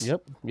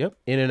Yep.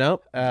 In and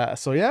out.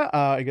 So yeah,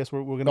 I guess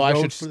we're gonna. No, I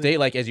go should for state,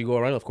 like, as you go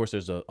around. Of course,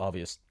 there's the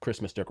obvious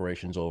Christmas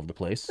decorations all over the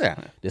place. Yeah,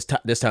 This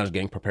town is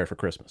getting prepared for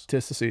Christmas.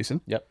 tis the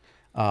season. Yep.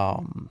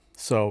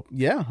 So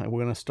yeah,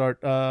 we're gonna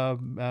start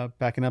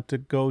backing up to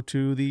go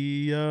to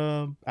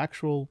the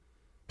actual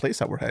place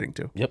that we're heading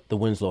to. Yep. The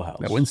Winslow House.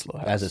 The Winslow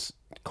House. as it's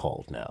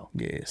called now.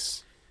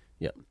 Yes.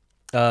 Yep.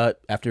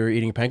 After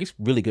eating pancakes,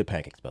 really good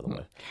pancakes, by the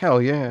way.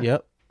 Hell yeah.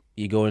 Yep.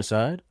 You go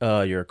inside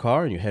your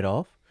car and you head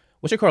off.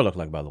 What's your car look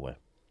like, by the way?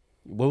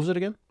 What was it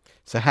again?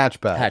 It's a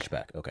hatchback.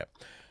 Hatchback. Okay.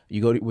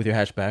 You go with your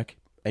hatchback,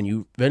 and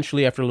you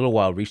eventually, after a little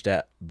while, reach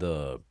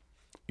the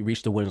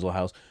Winslow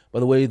House. By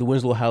the way, the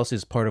Winslow House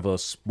is part of a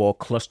small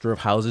cluster of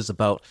houses,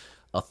 about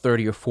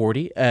 30 or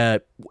 40.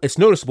 It's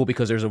noticeable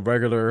because there's a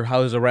regular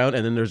house around,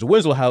 and then there's a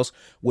Winslow House,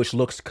 which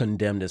looks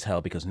condemned as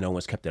hell because no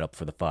one's kept it up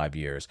for the 5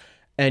 years.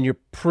 And you're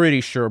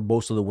pretty sure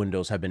most of the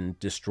windows have been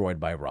destroyed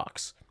by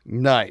rocks.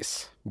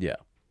 Nice. Yeah.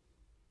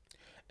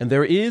 And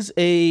there is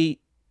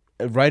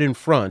right in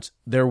front,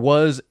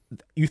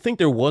 you think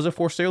there was a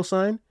for sale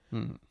sign?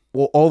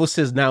 Well, all this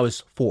says now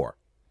is for,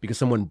 because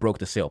someone broke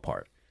the sale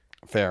part.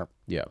 Fair.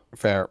 Yeah.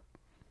 Fair.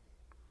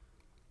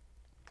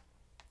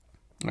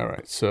 All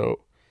right.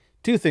 So,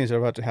 two things are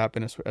about to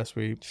happen as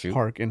we Shoot.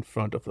 park in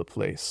front of the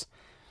place.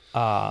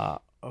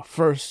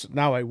 First,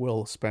 now I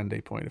will spend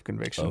a point of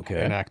conviction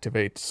Okay. and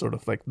activate sort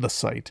of like the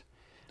site.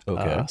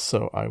 Okay.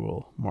 So I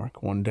will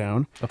mark one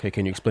down. Okay,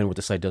 can you explain what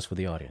the site does for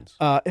the audience?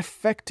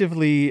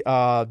 Effectively,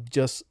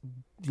 just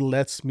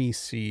lets me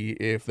see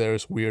if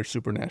there's weird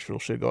supernatural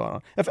shit going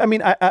on.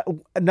 I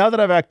now that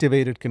I've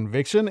activated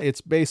conviction,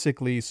 it's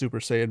basically Super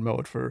Saiyan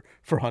mode for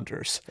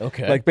hunters.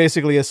 Okay. Like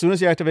basically, as soon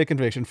as you activate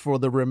conviction for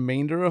the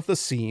remainder of the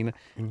scene,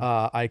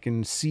 I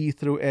can see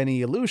through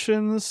any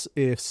illusions.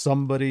 If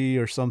somebody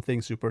or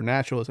something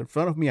supernatural is in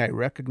front of me, I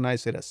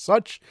recognize it as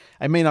such.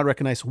 I may not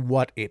recognize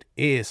what it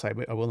is. I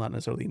will not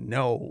necessarily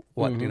know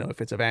what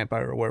if it's a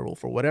vampire or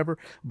werewolf or whatever,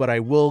 but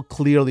I will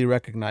clearly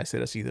recognize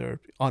it as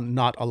either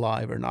not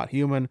alive or not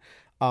human.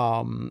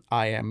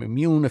 I am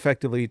immune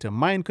effectively to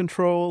mind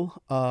control,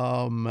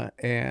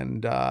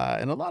 and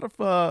a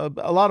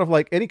lot of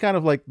like any kind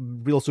of like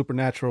real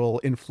supernatural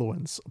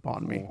influence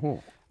upon me.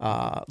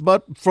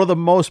 But for the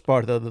most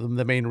part,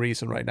 the main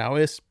reason right now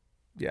is,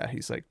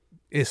 he's like,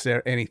 is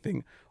there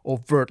anything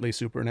overtly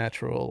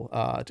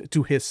supernatural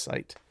to his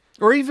sight?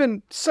 Or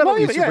even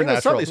subtly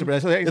supernatural. Subtly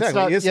supernatural.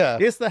 Exactly. It's not,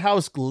 Is the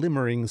house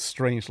glimmering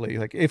strangely?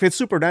 Like if it's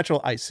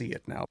supernatural, I see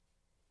it now.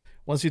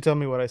 Once you tell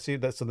me what I see,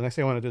 so the next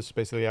thing I want to do is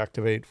basically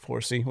activate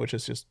 4C, which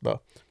is just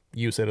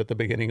use it at the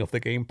beginning of the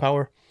game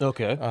power.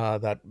 Okay.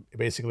 That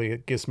basically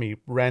gives me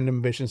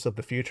random visions of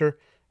the future.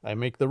 I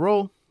make the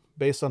roll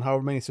based on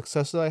however many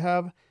successes I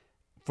have.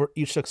 For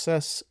each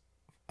success,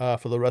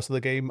 for the rest of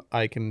the game,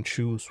 I can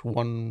choose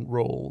one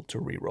roll to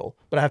re-roll.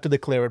 But I have to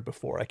declare it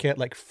before. I can't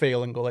like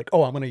fail and go like,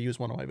 oh, I'm going to use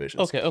one of my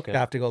visions. Okay. I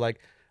have to go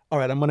like, all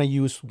right, I'm going to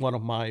use one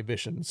of my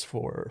visions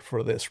for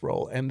this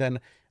roll. And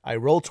then I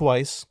roll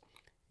twice.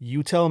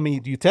 You tell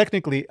me, you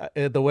technically,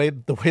 the way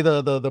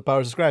the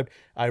power is described,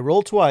 I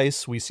roll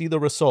twice, we see the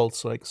results,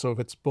 so if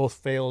it's both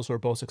fails or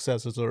both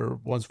successes or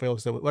one's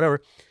fails,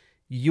 whatever,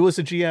 you as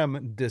a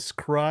GM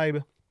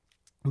describe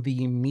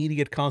the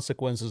immediate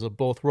consequences of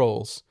both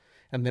rolls,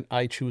 and then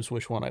I choose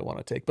which one I want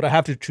to take. But I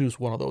have to choose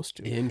one of those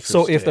two.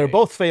 So if they're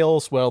both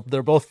fails, well,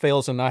 they're both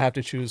fails, and I have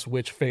to choose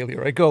which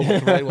failure I go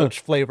with, right? Which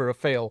flavor of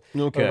fail.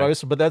 Okay.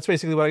 But that's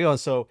basically what I go on.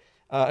 So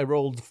I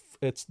rolled...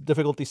 It's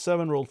difficulty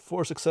 7, rolled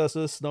 4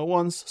 successes, no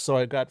ones. So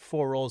I got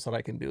 4 rolls that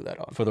I can do that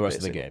on. For the rest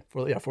of the game.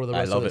 For the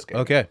rest of this game.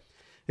 Okay.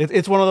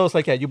 It's one of those,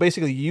 like, you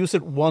basically use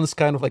it once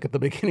kind of like at the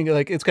beginning.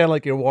 Like it's kind of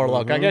like your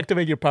warlock. I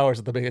activate your powers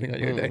at the beginning of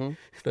your day.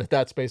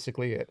 That's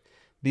basically it.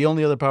 The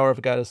only other power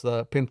I've got is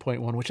the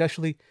pinpoint one, which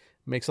actually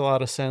makes a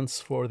lot of sense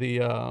for the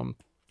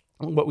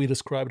what we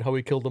described, how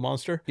we killed the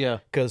monster. Yeah.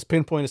 Because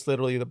pinpoint is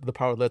literally the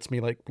power that lets me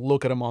like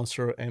look at a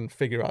monster and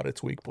figure out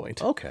its weak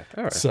point. Okay.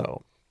 All right.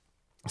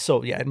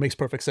 So yeah, it makes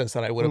perfect sense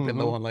that I would have been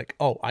the one like,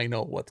 oh, I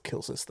know what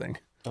kills this thing.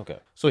 Okay.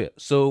 So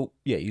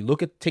you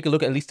take a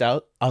look at least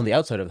out on the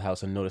outside of the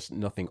house and notice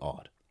nothing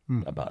odd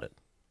about it.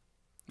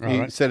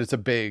 You said it's a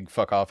big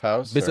fuck off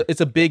house?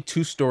 It's a big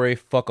 2-story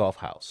fuck off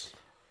house.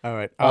 All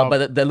right.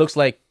 But that looks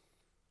like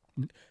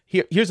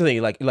here's the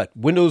thing, like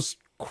windows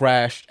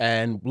crashed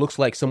and looks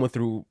like someone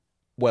threw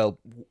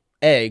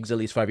eggs at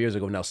least 5 years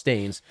ago, now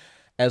stains,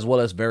 as well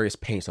as various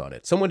paints on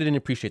it. Someone didn't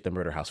appreciate the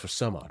murder house for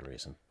some odd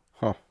reason.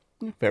 Huh.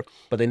 Fair.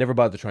 But they never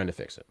bothered trying to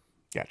fix it.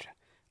 Gotcha.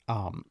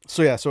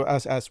 So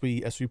as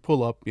we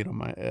pull up,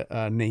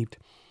 my Nate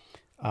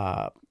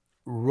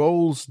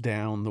rolls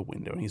down the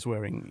window, and he's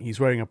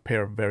wearing a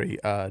pair of very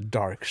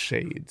dark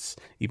shades,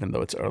 even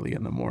though it's early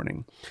in the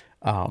morning.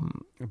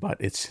 But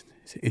it's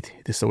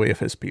the way of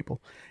his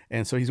people,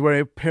 and so he's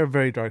wearing a pair of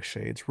very dark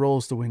shades.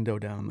 Rolls the window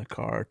down in the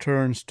car,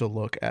 turns to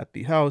look at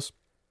the house,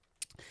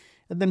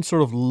 and then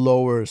sort of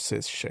lowers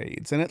his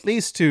shades, and at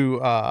least to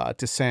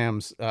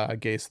Sam's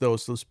gaze,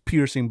 those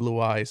piercing blue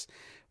eyes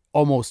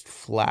almost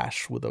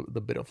flash with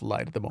the bit of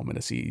light at the moment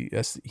as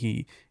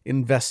he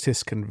invests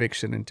his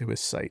conviction into his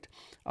sight.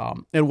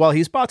 And while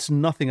he spots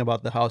nothing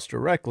about the house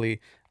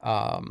directly,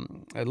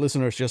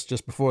 listeners,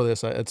 just before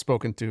this, I had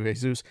spoken to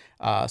Jesus.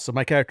 So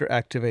my character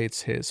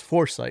activates his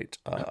foresight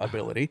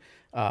ability,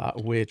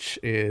 which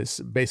is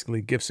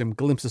basically gives him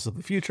glimpses of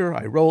the future.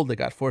 I rolled, I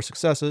got 4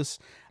 successes.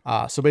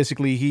 So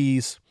basically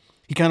he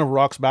kind of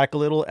rocks back a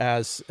little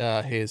as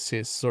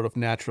his sort of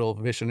natural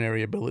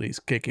visionary abilities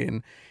kick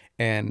in,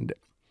 and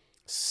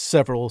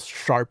several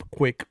sharp,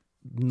 quick,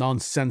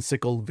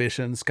 nonsensical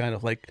visions kind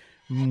of like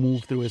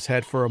move through his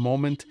head for a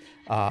moment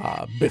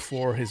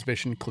before his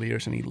vision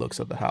clears and he looks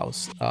at the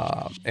house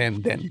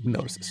and then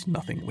notices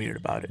nothing weird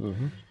about it.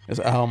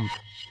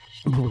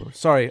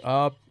 Sorry,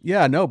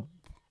 yeah, no,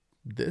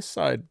 this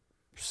side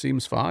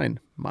seems fine.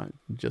 Mine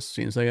just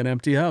seems like an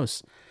empty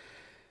house.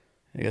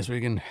 I guess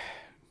we can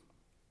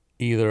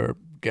either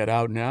get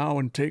out now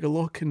and take a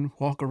look and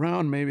walk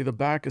around. Maybe the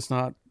back is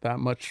not that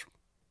much,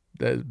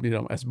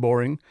 as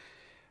boring,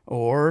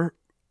 or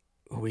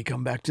we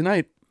come back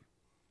tonight.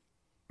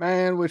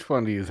 Man, which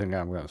one do you think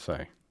I'm going to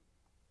say?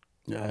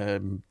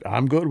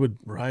 I'm good with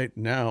right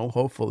now,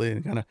 hopefully.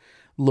 And kind of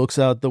looks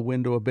out the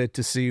window a bit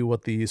to see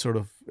what the sort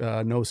of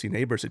nosy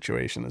neighbor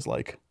situation is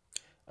like.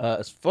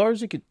 As far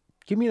as you could,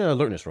 give me an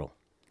alertness roll.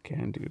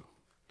 Can do.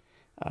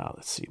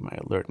 Let's see. My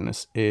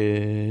alertness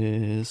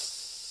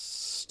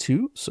is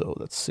 2, so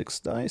that's 6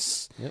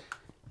 dice. Yep.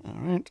 All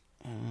right.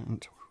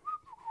 And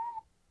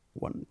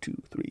 1,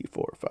 2, 3,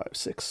 4, 5,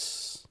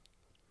 6.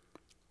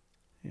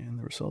 And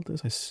the result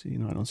is,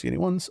 I don't see any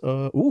ones.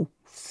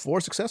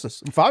 4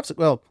 successes. 5,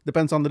 well,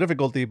 depends on the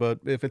difficulty, but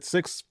if it's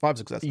 6, 5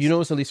 successes. You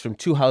notice at least from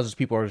 2 houses,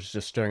 people are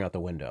just staring out the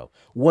window.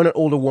 One, an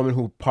older woman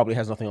who probably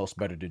has nothing else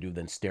better to do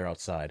than stare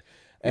outside.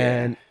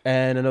 And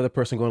another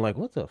person going like,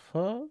 what the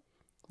fuck?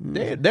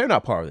 They're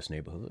not part of this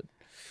neighborhood.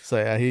 So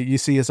yeah, you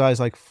see his eyes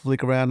like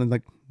flick around and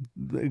like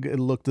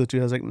looked at you.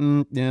 I was like,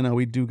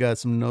 we do got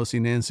some nosy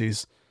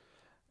Nancy's.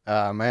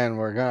 Man,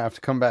 we're going to have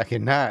to come back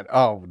at night.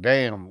 Oh,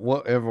 damn.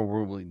 Whatever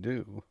will we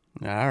do?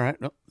 All right.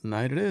 Nope,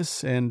 night it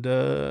is. And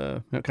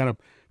kind of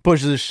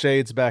pushes his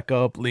shades back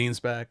up, leans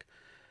back.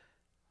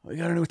 We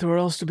got anywhere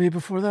else to be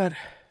before that?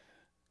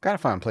 Got to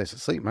find a place to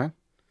sleep, man.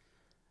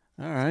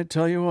 All right.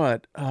 Tell you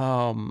what.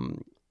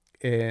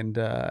 And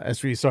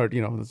as we start,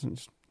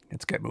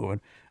 let's get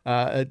moving.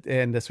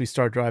 And as we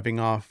start driving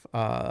off,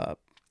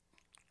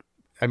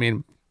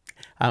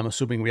 I'm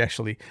assuming we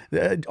actually,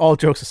 all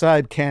jokes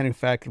aside, can in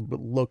fact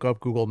look up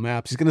Google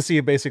Maps. He's gonna see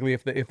basically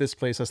if this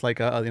place has like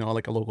a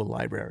local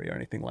library or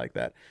anything like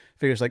that.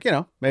 Figures like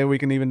maybe we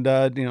can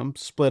even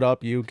split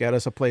up. You get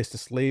us a place to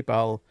sleep.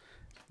 I'll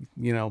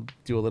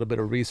do a little bit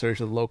of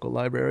research at the local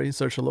library,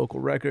 search the local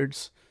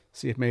records,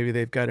 see if maybe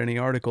they've got any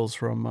articles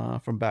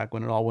from back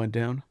when it all went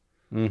down.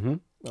 Mm-hmm.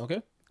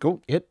 Okay.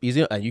 Cool. Yep.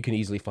 Easy. And you can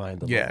easily find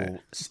the local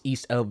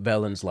East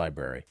Velens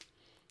library.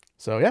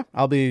 So yeah,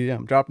 I'll be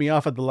drop me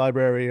off at the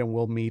library and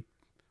we'll meet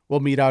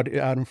out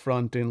in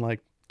front in like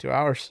 2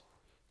 hours.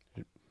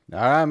 All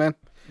right, man.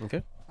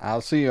 Okay.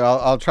 I'll see you.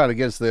 I'll try to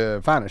get us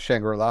the finest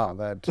Shangri-La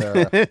that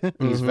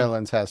East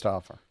Velens has to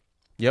offer.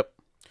 Yep.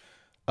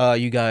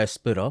 You guys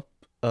split up.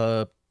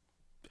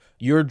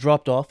 You're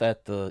dropped off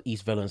at the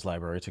East Velens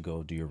library to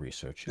go do your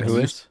research. Who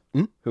is?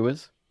 Who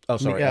is? Oh,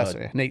 sorry.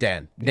 Nate.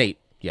 Dan. Nate.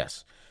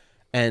 Yes.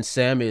 And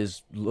Sam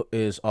is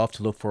off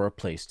to look for a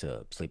place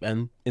to sleep.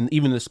 And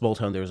even in this small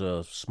town, there's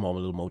a small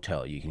little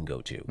motel you can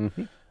go to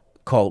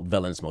called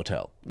Velens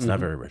Motel. It's not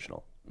very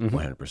original,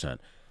 100%.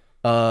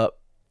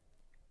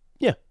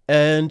 Yeah.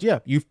 And yeah,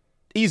 you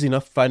easy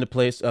enough find a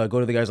place. Go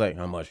to the guy's like,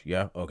 how much?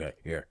 Yeah. Okay.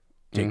 Here.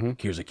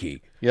 Here's a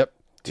key. Yep.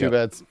 Two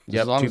beds.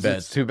 Yep. As long as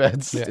it's 2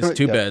 beds. It's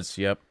 2 beds.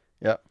 Yep.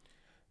 Yep.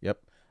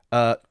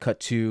 Cut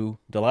to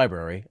the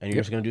library, and you're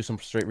just gonna do some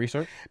straight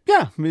research.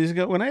 Yeah,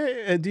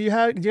 do you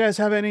guys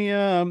have any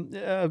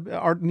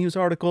news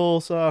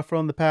articles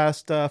from the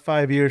past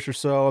 5 years or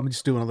so? I'm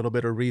just doing a little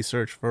bit of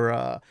research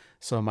for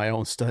some of my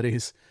own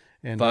studies.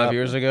 And 5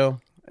 years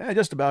ago,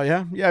 just about.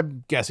 Yeah.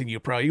 I'm guessing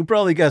you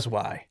probably guess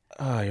why.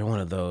 Oh, you're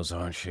one of those,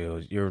 aren't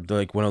you? You're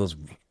like one of those.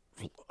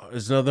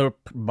 Is another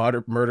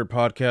murder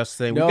podcast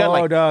thing? No, we got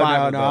like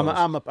 5 no. of those.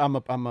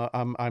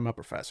 I'm a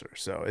professor,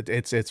 so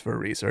it's for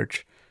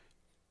research.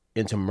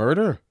 Into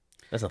murder?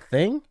 That's a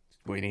thing?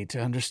 We need to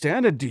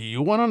understand it. Do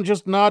you want to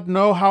just not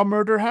know how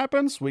murder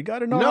happens? We got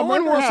to know how murder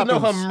happens. No one wants to know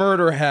how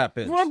murder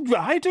happens. Well,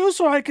 I do,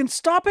 so I can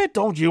stop it.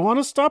 Don't you want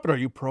to stop it? Are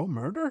you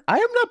pro-murder? I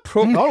am not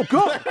pro.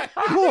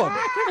 Oh,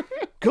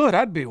 good.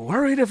 I'd be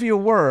worried if you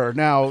were.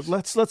 Now,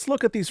 let's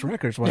look at these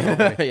records.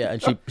 Yeah,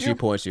 and she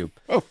points you.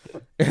 Oh.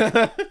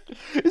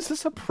 Is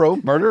this a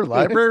pro-murder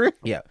library?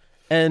 Yeah.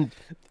 And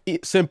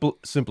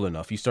simple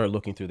enough. You start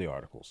looking through the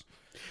articles.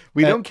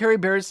 We don't carry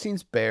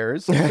Berenstein's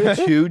bears. They're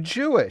too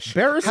Jewish.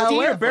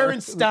 Berenstein or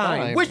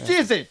Berenstein? Which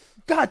is it?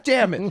 God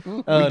damn it.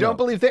 We don't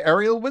believe that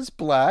Ariel was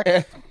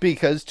black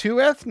because too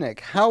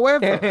ethnic.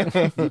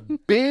 However,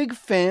 big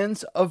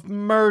fans of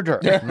murder.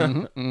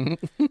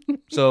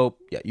 So,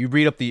 yeah, you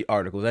read up the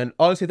articles. And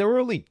honestly, there were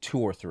only 2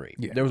 or 3.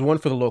 Yeah. There was one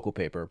for the local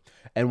paper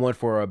and one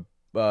for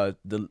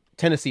the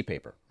Tennessee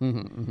paper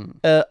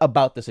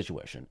about the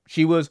situation.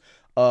 She was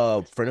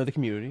a friend of the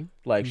community.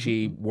 Like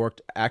she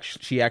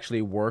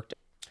actually worked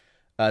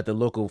at the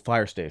local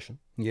fire station.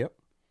 Yep.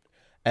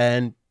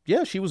 And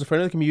yeah, she was a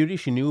friend of the community.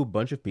 She knew a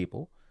bunch of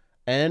people.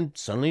 And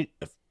suddenly,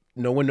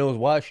 no one knows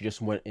why, she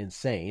just went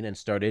insane and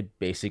started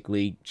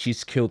basically,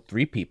 she's killed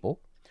 3 people,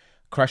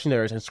 crushing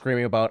theirs and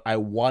screaming about, I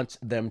want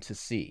them to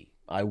see.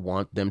 I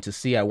want them to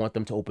see. I want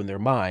them to open their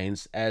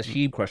minds, as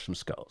she crushed some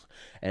skulls.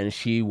 And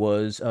she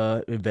was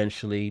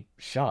eventually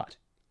shot.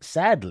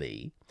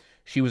 Sadly,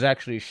 she was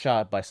actually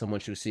shot by someone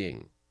she was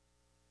seeing.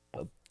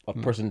 A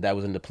person that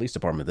was in the police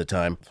department at the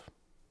time.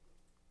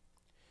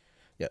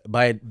 Yeah,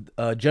 by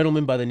a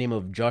gentleman by the name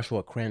of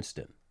Joshua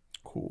Cranston.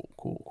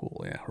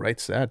 Cool. Yeah,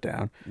 writes that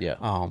down. Yeah.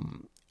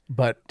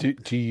 But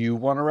Do you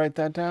want to write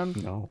that down?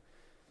 no,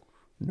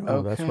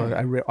 Okay. that's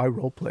why I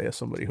role play as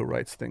somebody who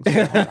writes things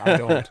down. I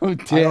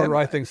don't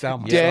write things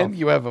down myself. Dan,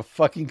 you have a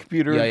fucking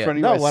computer Yeah, in yeah. front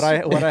of No, you.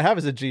 what I have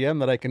is a GM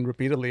that I can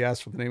repeatedly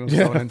ask for the name of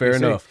someone. Fair NPC.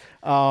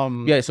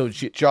 enough. Yeah, so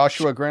she,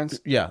 Joshua Grants.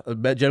 yeah, a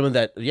gentleman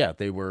that, yeah,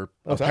 they were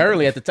sorry.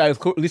 apparently at the time,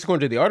 at least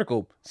according to the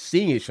article,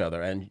 seeing each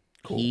other, and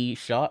he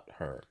shot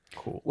her.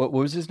 Cool. What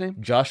was his name?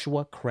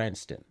 Joshua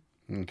Cranston.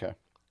 Okay.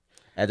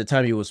 At the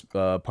time, he was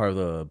part of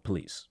the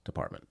police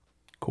department.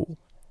 Cool.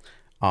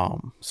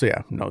 So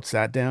yeah, notes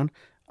that down.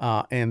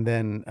 And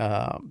then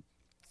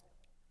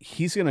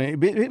he's gonna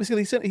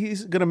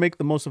make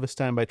the most of his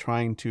time by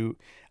trying to.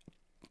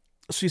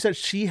 She said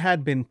she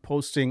had been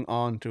posting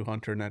on to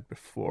HunterNet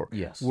before.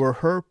 Yes. Were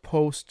her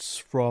posts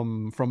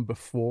from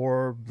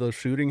before the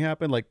shooting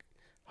happened? Like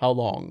how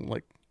long?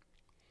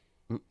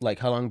 Like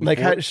how long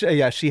before?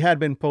 She had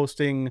been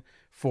posting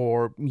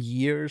for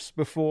years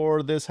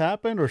before this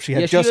happened, or she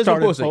had Yeah, she just has been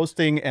started posting.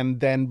 posting and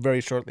then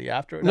very shortly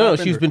after. It No,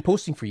 happened, she's or- been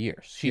posting for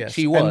years. Yes.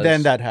 She was. and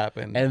then that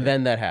happened. And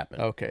then that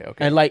happened. Okay.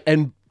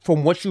 And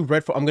from what you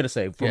read, I'm going to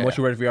say, from Yeah. what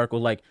you read of the article,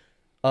 like,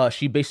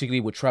 she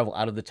basically would travel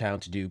out of the town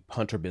to do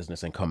hunter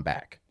business and come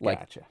back. Like,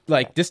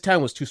 Gotcha. this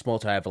town was too small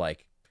to have,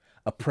 like,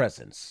 a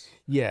presence.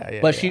 Yeah.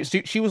 But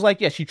she was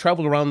like, yeah, she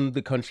traveled around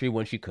the country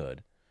when she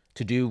could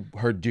to do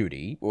her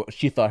duty, or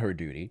she thought her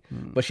duty.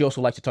 But she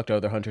also liked to talk to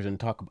other hunters and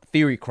talk about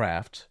theory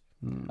craft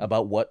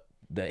about what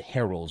the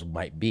heralds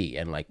might be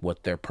and like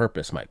what their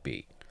purpose might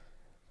be.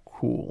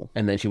 Cool.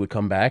 And then she would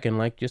come back and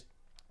like just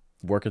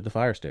work at the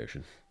fire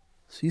station.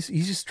 So he's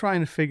just trying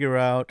to figure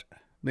out,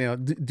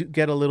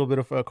 get a little bit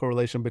of a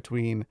correlation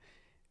between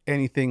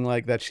anything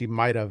like that she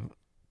might have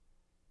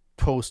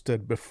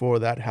posted before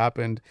that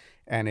happened,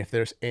 and if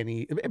there's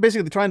any,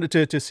 basically trying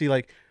to see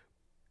like,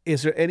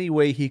 is there any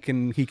way he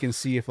can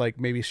see if like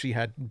maybe she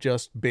had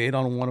just been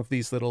on one of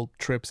these little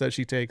trips that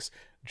she takes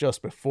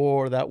just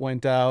before that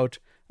went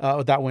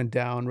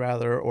down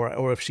rather,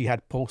 or if she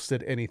had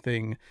posted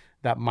anything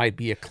that might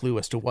be a clue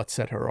as to what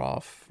set her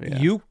off. Yeah.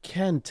 You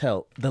can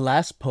tell the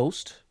last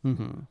post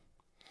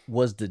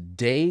was the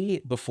day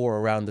before,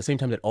 around the same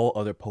time that all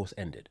other posts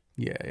ended.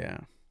 Yeah.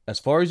 As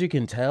far as you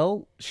can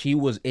tell, she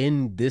was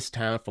in this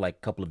town for like a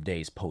couple of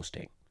days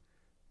posting.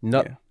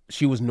 No, Yeah.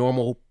 she was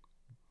normal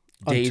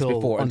days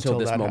before until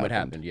this that moment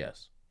happened.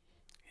 Yes.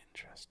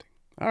 Interesting.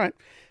 All right.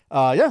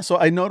 So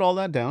I note all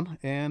that down,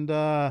 and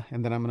then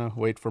I'm gonna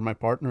wait for my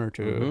partner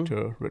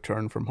to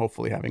return from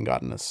hopefully having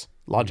gotten us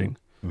lodging.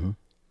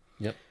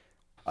 Yep.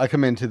 I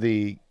come into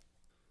the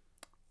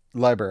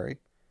library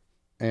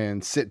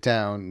and sit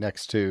down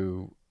next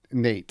to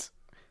Nate.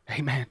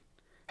 Hey, man.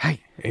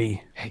 Hey.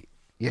 Hey.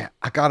 Yeah,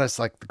 I got us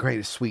like the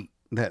greatest suite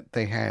that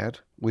they had,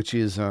 which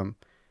is a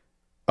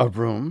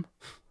room.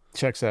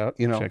 Checks out.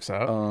 Checks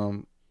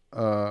out.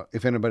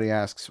 If anybody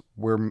asks,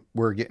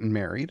 we're getting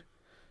married.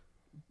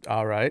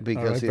 All right.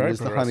 Because it Very was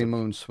the progressive.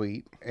 honeymoon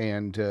suite,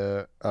 and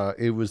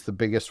it was the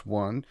biggest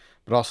one,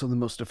 but also the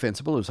most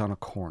defensible. It was on a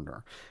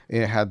corner.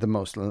 It had the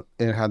most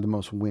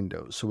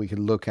windows, so we could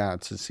look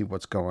out to see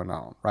what's going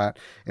on, right?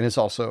 And it's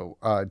also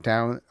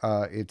down.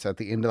 It's at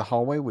the end of the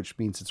hallway, which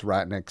means it's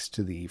right next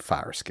to the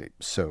fire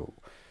escape. So,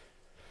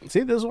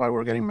 See, this is why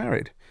we're getting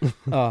married.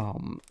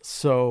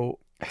 So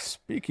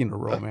speaking of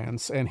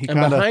romance, and he And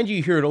kind of behind you,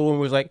 you hear an old woman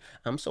was like,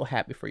 "I'm so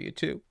happy for you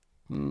too."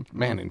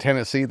 man, in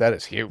Tennessee, that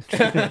is huge.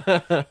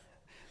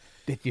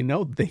 did you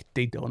know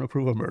they don't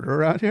approve of murder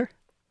around here?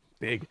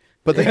 Big.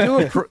 But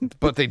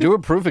they do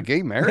approve of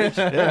gay marriage.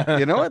 Yeah.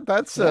 You know what?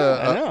 That's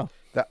I know.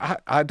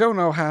 I don't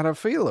know how to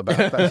feel about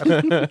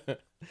that.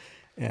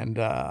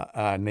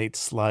 And Nate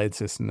slides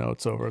his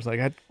notes over. It's like,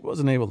 I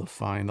wasn't able to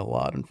find a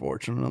lot,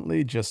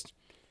 unfortunately. Just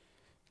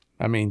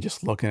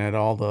looking at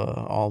all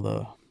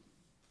the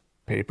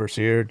papers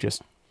here,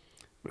 just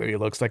he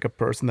looks like a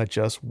person that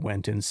just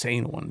went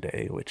insane one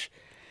day, which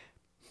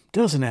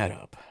doesn't add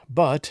up.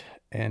 But,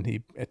 and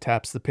he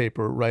taps the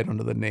paper right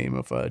under the name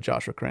of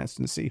Joshua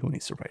Cranston to see who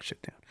needs to write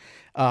shit down.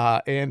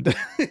 And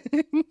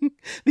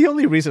the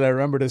only reason I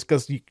remembered is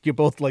because you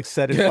both like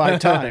said it 5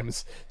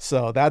 times.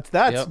 So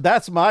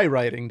that's my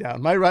writing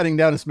down. My writing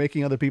down is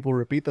making other people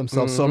repeat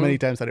themselves so many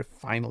times that it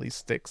finally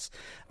sticks.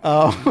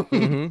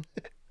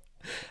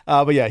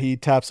 But yeah, he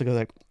taps it,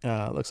 like,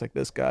 looks like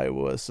this guy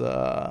was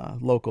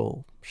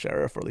local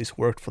sheriff, or at least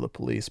worked for the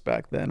police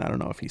back then. I don't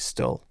know if he's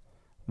still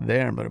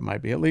there, but it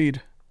might be a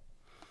lead.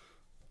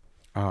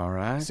 All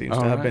right. Seems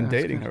All to have right, been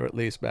that's dating good. her, at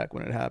least back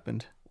when it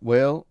happened.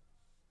 Well,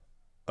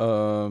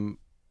 do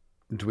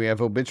we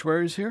have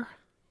obituaries here?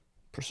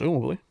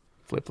 Presumably.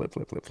 Flip, flip,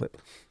 flip, flip, flip.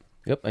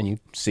 Yep, and you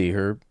see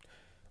her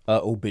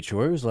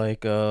obituaries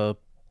like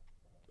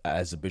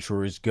as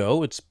obituaries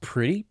go, it's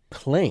pretty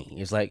plain.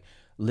 It's like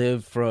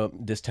lived from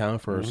this town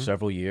for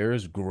several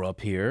years, grew up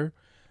here,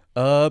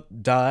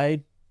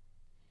 died,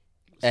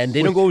 and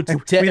they don't go to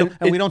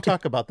And we don't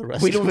talk about the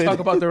rest. we don't of it. talk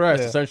about the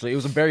rest. Yeah. Essentially, it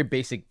was a very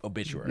basic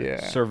obituary.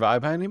 Yeah.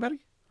 Survived by anybody?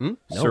 Hmm?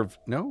 No.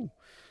 No.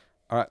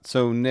 All right.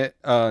 So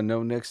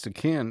no next to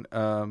kin.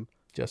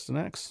 Just an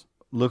X.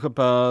 Look up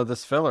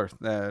this feller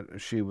that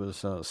she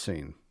was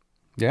seen.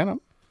 Yeah,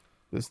 no.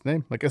 This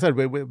name. Like I said,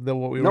 what we No,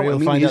 were I able to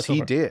mean find out so he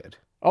far. did.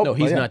 Oh, No,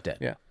 he's yeah. not dead.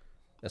 Yeah.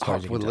 As far Oh,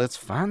 as you well, can tell. let's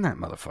find that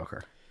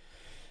motherfucker.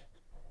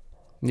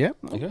 Yeah.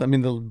 Okay. I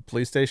mean, the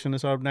police station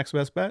is our next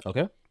best bet.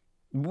 Okay.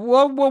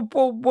 Whoa, whoa,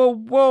 whoa, whoa,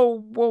 whoa,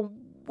 whoa,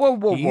 whoa,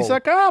 whoa, He's whoa. a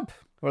cop.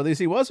 Or at least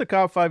he was a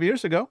cop 5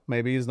 years ago.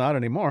 Maybe he's not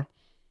anymore.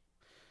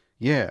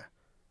 Yeah.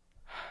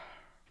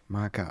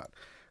 My God.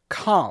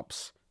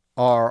 Cops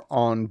are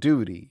on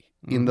duty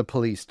in the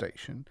police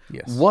station.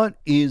 Yes. What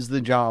is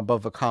the job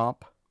of a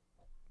cop?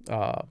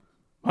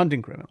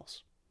 Hunting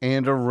criminals.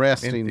 And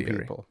arresting In theory.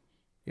 people.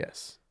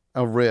 Yes.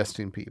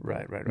 Arresting people.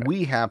 Right.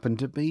 We happen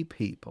to be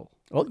people.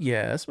 Well,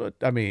 yes, but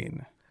I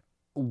mean,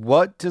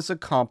 What does a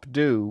cop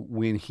do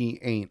when he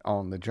ain't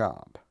on the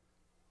job?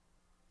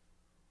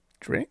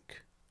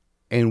 drink.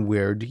 And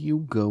where do you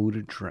go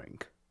to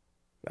drink?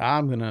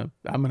 I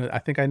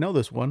think I know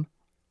this one.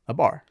 A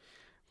bar.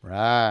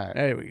 Right.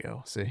 There we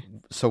go. See?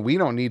 So we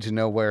don't need to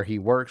know where he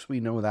works. We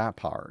know that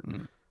part.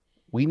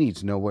 We need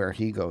to know where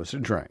he goes to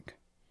drink.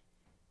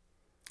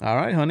 All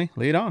right, honey,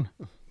 lead on.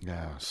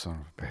 Yeah,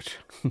 son of a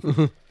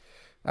bitch.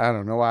 I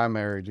don't know why I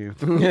married you.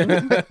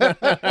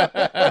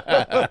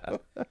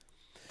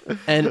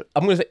 And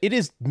I'm gonna say it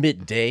is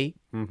midday,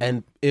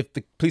 and if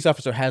the police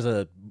officer has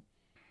a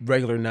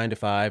regular 9 to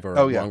 5 or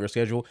Oh, yeah. longer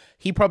schedule,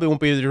 he probably won't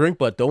be able to drink.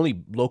 But the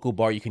only local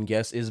bar you can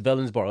guess is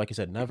Velen's Bar. Like you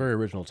said, not very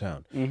original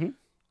town.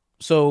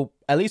 So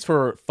at least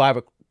for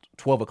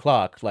 12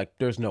 o'clock, like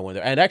there's no one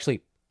there. And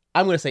actually,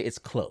 I'm gonna say it's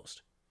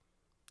closed.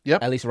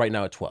 Yep. At least right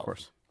now at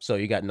 12. So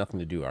you got nothing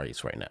to do,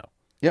 Arias, right now.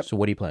 Yep. So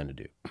what do you plan to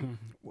do?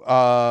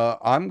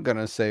 I'm going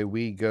to say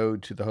we go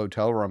to the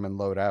hotel room and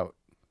load out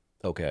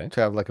Okay.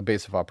 to have like a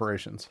base of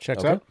operations. Checks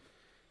Okay. out.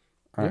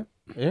 All right.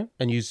 Yeah.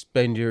 And you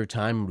spend your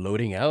time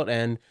loading out,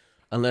 and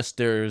unless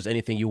there's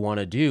anything you want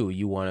to do,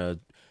 you want to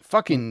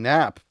Fucking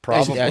nap,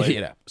 probably.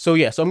 Yeah. So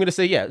I'm gonna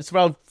say it's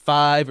around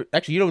 5.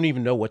 Actually, you don't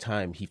even know what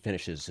time he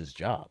finishes his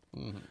job.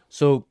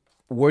 So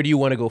where do you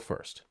want to go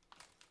first?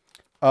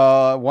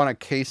 Want to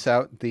case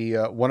out the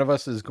one of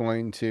us is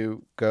going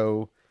to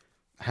go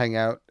hang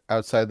out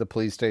outside the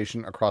police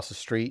station across the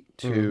street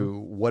to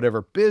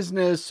whatever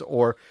business,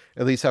 or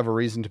at least have a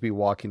reason to be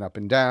walking up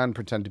and down,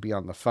 pretend to be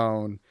on the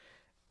phone,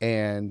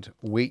 and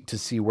wait to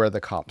see where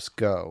the cops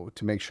go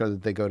to make sure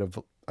that they go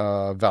to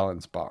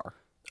Valen's bar.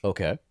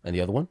 Okay. And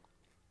the other one?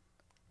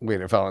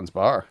 Wait at Valen's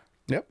bar.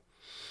 Yep.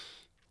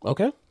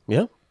 Okay.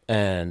 Yeah.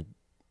 And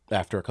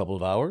after a couple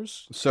of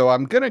hours, So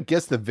I'm gonna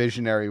guess the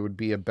visionary would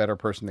be a better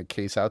person to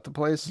case out the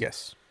place.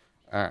 Yes.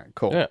 All right.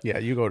 Cool. Yeah. Yeah,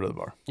 you go to the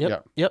bar.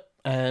 Yep.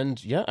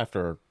 And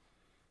after a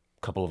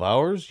couple of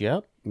hours,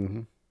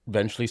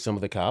 eventually some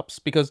of the cops,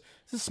 because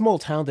it's a small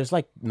town, there's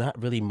like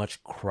not really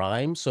much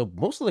crime. So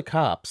most of the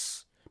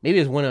cops, maybe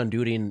there's one on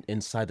duty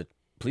inside the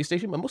police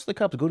station, but most of the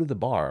cops go to the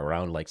bar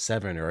around like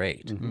 7 or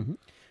 8.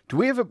 Do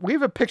we have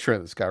a picture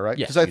of this guy, right?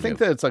 Yes, Because I we think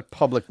do. that it's like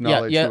public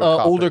knowledge. Yeah. who a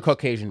cop Older is.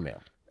 Caucasian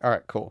male. All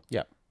right. Cool.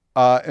 Yeah.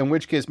 In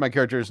which case, my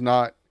character is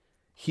not.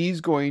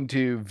 He's going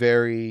to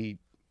very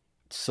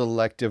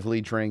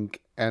selectively drink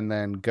and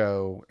then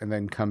go and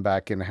then come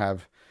back and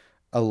have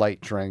a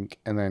light drink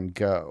and then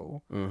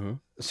go. Mm-hmm.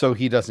 So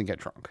he doesn't get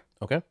drunk.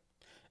 Okay.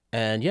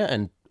 And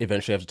and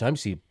eventually after time, you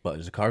see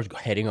there's the cars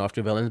heading off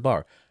to Velen's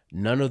bar.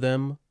 None of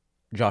them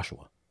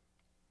Joshua.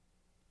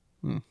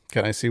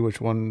 Can I see which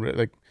one?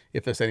 Like,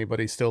 if there's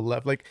anybody still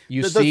left? Like,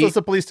 You does see-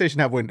 the police station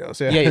have windows?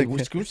 Yeah,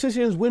 it screws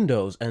his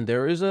windows, and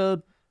there is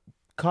a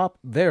cop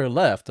there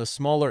left, a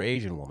smaller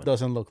Asian woman.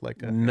 Doesn't look like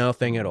that.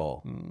 Nothing at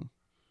all.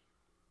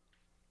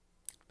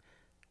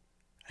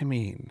 I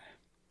mean,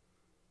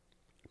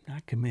 I'm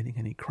not committing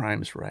any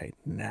crimes right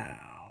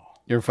now.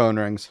 Your phone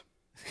rings.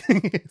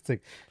 It's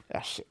like, ah,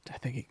 shit. I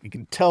think he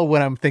can tell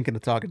when I'm thinking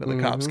of talking to the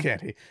cops,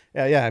 can't he?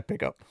 Yeah, I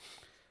pick up.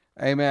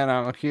 Hey man,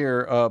 out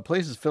here,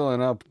 place is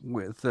filling up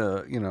with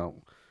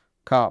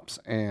cops,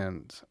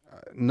 and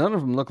none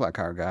of them look like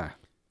our guy.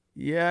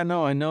 Yeah,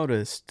 no, I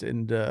noticed,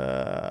 and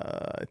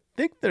I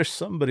think there's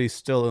somebody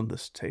still in the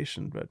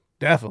station, but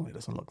definitely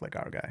doesn't look like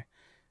our guy.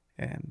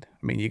 And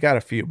I mean, you got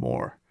a few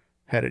more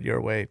headed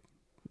your way.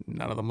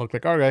 None of them look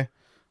like our guy.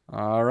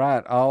 All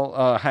right,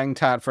 I'll hang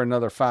tight for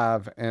another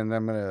 5, and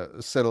I'm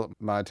gonna settle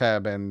my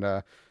tab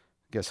and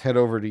guess head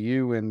over to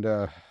you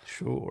and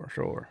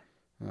Sure.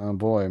 oh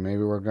boy,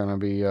 maybe we're gonna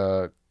be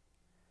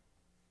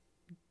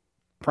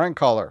prank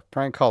caller.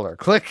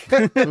 Click.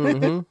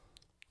 Mm-hmm.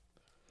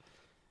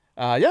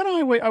 Yeah,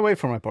 no, I wait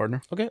for my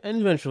partner. Okay, and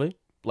eventually,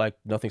 like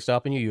nothing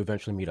stopping you, you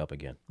eventually meet up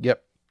again.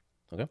 Yep.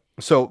 Okay.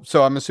 So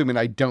I'm assuming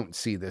I don't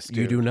see this dude.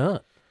 You do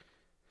not.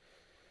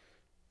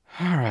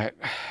 All right.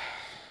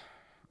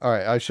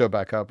 I show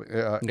back up.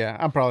 Yeah,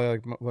 I'm probably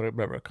like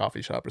whatever, a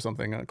coffee shop or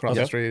something across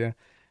the street. Yeah.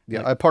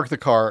 Yeah, I park the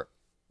car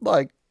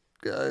like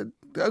a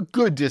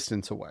good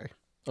distance away.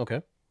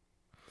 Okay.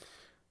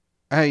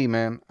 Hey,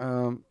 man.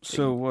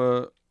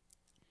 So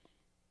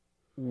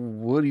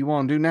what do you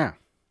want to do now?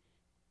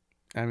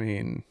 I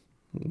mean,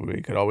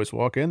 we could always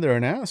walk in there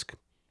and ask.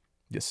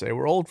 Just say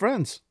we're old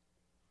friends.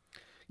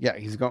 Yeah,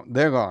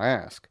 they're gonna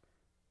ask.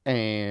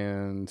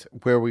 And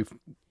where are we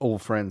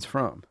old friends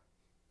from?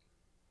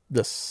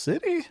 The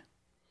city?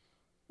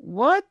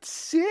 What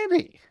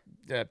city?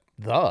 The.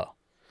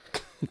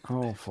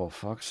 Oh, for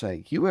fuck's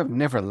sake. You have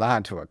never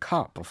lied to a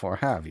cop before,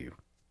 have you?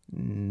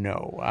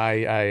 No, I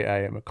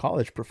am a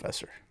college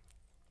professor.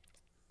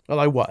 Well,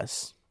 I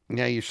was.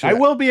 Yeah, you should. I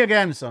will be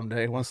again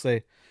someday once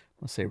they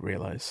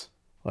realize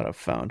what I've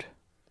found.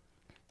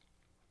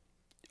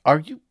 Are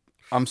you?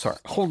 I'm sorry.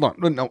 Hold on.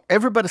 No,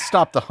 everybody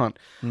stop the hunt.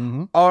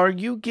 Mm-hmm. Are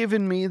you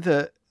giving me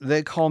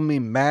they call me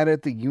mad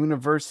at the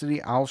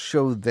university, I'll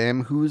show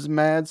them who's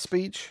mad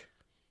speech?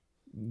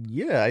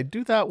 Yeah, I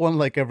do that one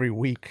like every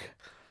week.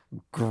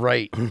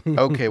 Great.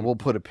 Okay, we'll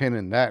put a pin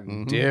in that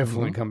and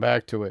definitely come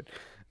back to it.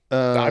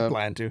 I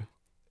plan to.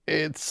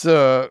 It's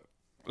so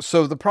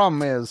the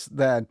problem is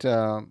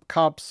that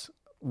cops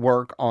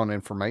work on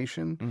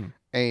information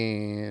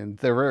and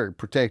they're very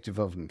protective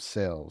of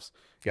themselves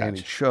and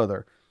each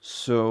other.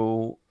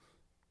 So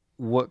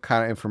what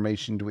kind of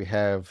information do we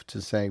have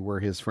to say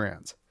we're his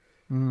friends?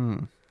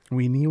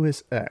 We knew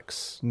his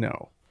ex.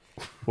 No.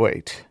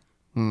 Wait.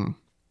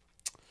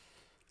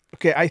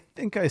 Okay, I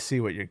think I see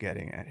what you're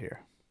getting at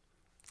here.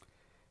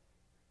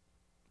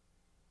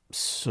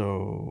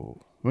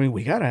 So, I mean,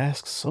 we gotta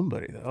ask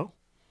somebody, though.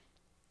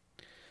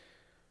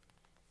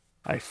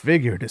 I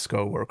figured his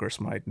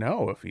co-workers might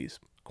know if he's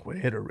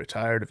quit or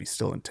retired, if he's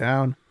still in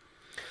town.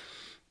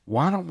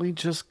 Why don't we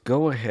just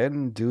go ahead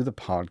and do the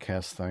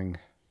podcast thing?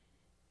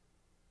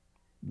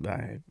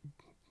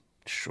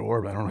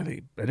 Sure, but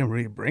I didn't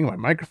really bring my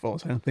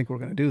microphones. I don't think we're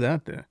gonna do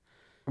that there.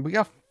 We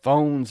got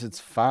phones.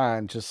 It's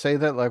fine. Just say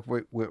that like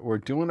we're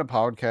doing a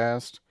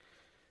podcast.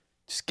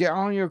 Just get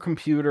on your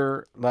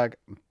computer, like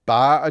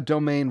buy a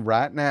domain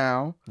right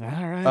now. All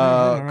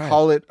right.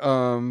 Call it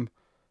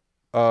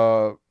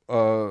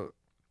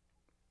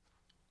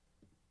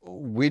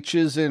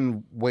Witches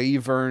and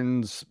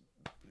Wyverns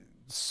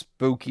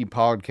Spooky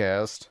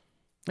Podcast.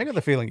 I got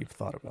the feeling you've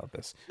thought about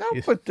this. No,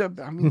 but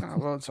I mean,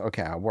 well, it's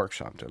okay. I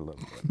workshopped it a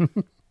little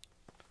bit.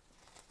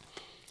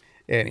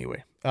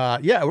 Anyway,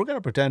 yeah, we're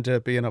gonna pretend to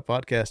be in a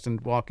podcast and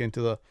walk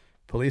into the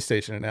police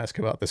station and ask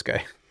about this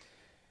guy.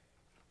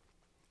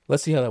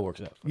 Let's see how that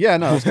works out. Yeah,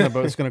 no,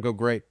 it's gonna go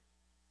great.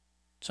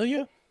 So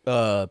yeah,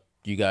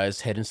 you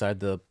guys head inside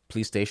the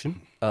police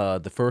station.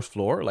 The first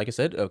floor, like I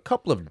said, a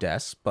couple of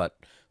desks, but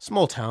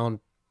small town.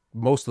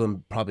 Most of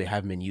them probably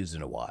haven't been used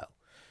in a while.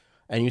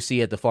 And you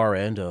see at the far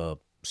end a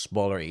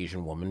smaller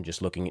Asian woman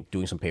just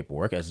doing some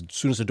paperwork. As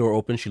soon as the door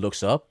opens, she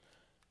looks up.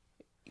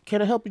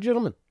 Can I help you,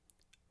 gentlemen?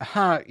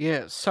 Hi,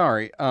 yeah,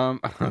 sorry.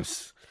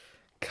 It's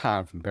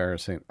kind of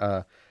embarrassing.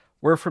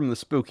 We're from the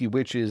Spooky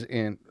Witches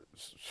and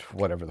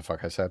whatever the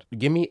fuck I said.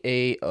 Give me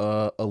a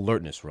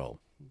alertness roll.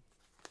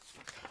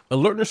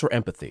 Alertness or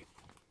empathy?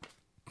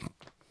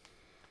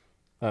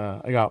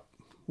 I got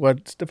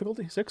what's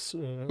difficulty? 6?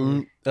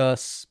 I'm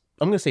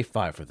gonna say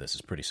 5 for this.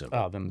 It's pretty simple.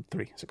 Oh, then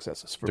 3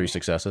 successes. For 3 me.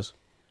 successes.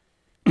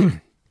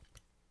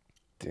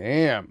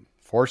 Damn,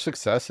 4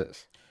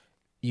 successes.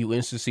 You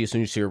instantly see, as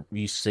soon as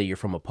you say you're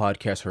from a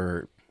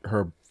podcast,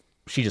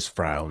 she just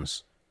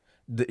frowns.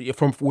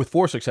 With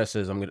 4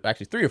 successes, I'm gonna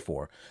actually 3 or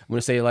 4. I'm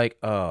gonna say like,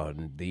 oh,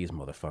 these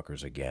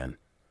motherfuckers again.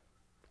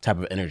 Type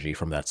of energy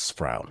from that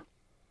frown.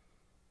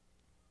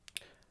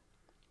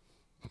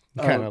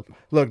 Kind of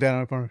look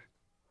down upon her.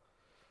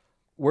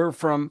 We're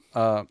from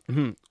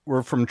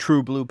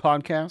True Blue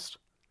Podcast.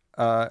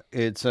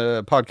 It's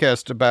a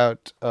podcast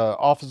about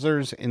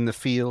officers in the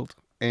field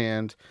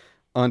and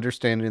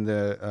understanding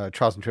the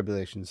trials and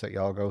tribulations that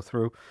y'all go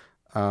through.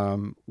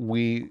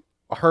 We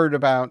heard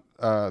about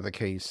the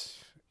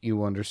case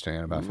you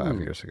understand about 5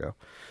 years ago.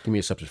 Give me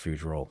a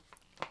subterfuge roll.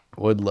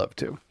 Would love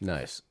to.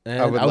 Nice.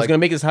 And I was gonna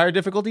make this higher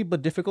difficulty,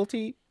 but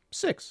difficulty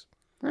 6.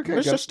 Okay,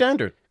 It's just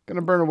standard.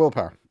 Gonna burn a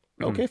willpower.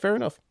 Okay, fair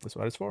enough. That's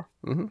what it's for.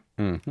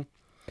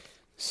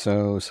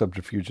 So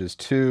subterfuge is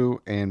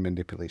 2 and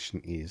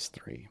manipulation is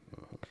 3.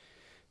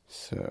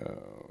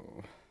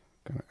 So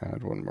gonna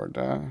add one more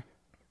die.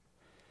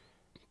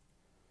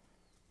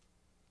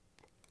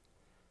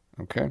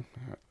 Okay,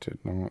 that did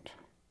not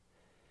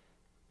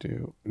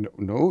do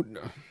no.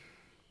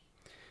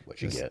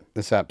 What you get?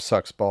 This app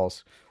sucks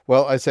balls.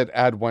 Well, I said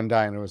add one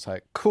die and it was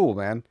like, cool,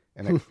 man.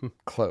 And it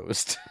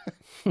closed.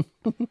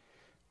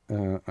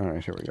 All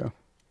right, here we go.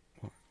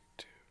 1,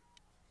 2.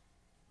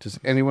 Does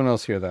anyone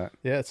else hear that?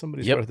 Yeah, it's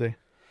somebody's Yep. birthday.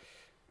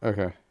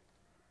 Okay.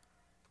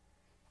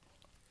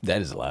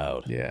 That is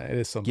loud. Yeah, it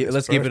is somebody's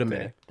Let's give it a birthday.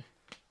 minute.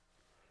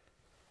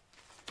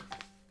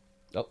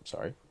 Oh,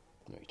 sorry.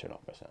 Let me turn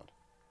off my sound.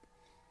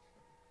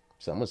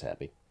 Someone's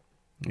happy.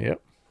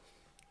 Yep.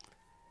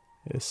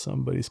 It's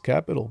somebody's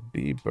capital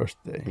B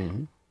birthday.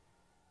 Mm-hmm.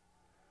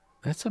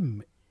 That's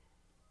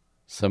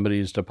somebody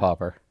used a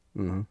popper.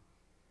 Mm-hmm.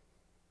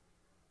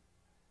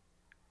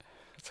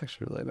 That's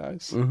actually really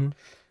nice. Mm-hmm.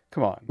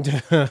 Come on.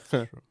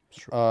 So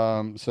Try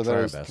our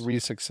there's best. 3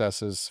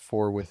 successes,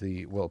 4 with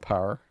the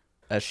willpower.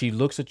 As she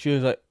looks at you,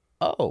 is like,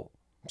 "Oh,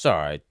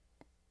 sorry.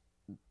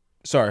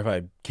 Sorry if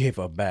I gave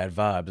up bad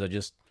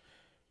vibes.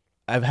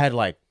 I've had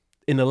like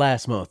in the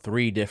last month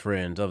 3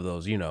 different of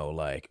those,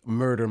 like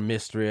murder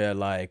mystery,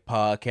 like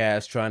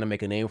podcasts trying to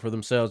make a name for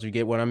themselves. You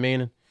get what I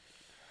mean?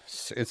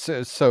 It's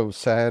so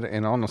sad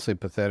and honestly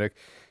pathetic.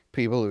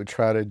 People who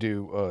try to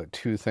do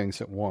 2 things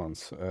at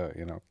once,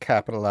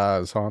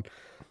 capitalize on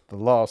the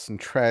loss and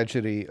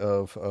tragedy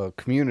of a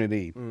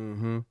community,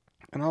 Mm-hmm.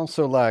 and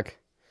also like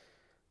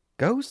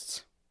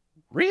ghosts.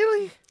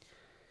 Really,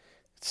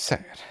 it's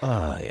sad.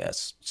 Ah,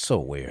 yes, so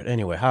weird.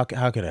 Anyway, how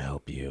can I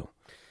help you?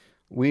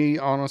 We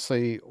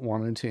honestly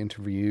wanted to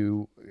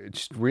interview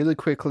just really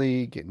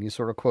quickly, get any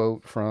sort of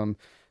quote from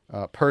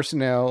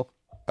personnel,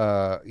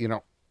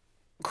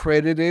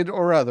 credited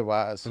or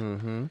otherwise,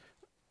 Mm-hmm.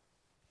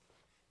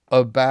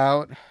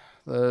 about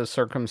the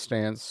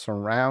circumstance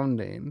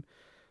surrounding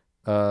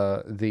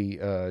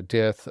the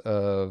death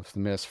of the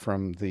miss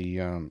from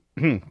the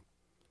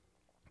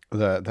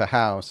the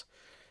house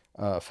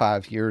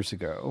 5 years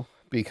ago,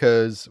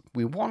 because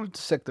we wanted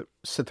to set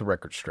the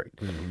record straight.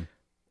 Mm-hmm.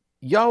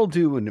 Y'all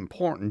do an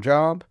important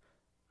job,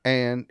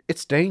 and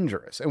it's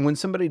dangerous. And when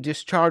somebody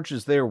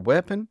discharges their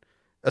weapon,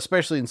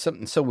 especially in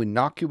something so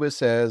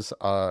innocuous as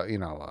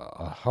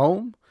a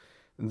home,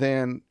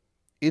 then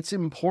it's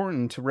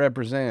important to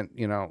represent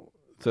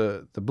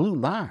the blue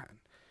line.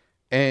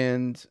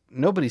 And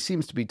nobody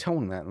seems to be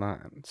towing that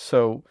line.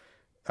 So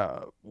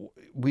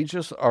we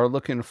just are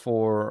looking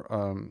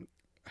for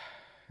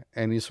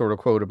any sort of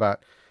quote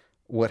about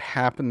what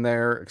happened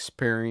there,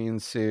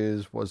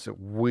 experiences, was it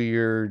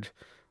weird?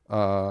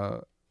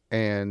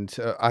 And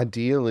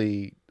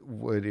ideally,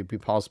 would it be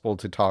possible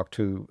to talk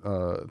to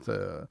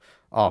the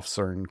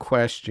officer in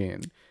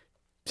question?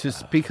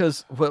 Just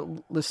because,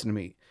 well, listen to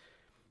me.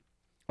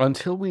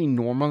 Until we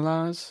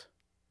normalize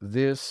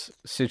this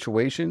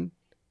situation,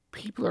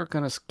 people are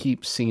going to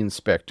keep seeing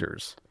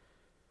specters.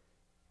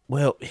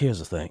 Well, here's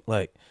the thing.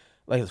 Like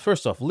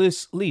first off,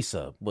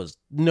 Lisa was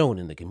known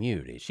in the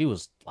community. She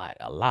was like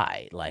a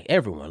light. Like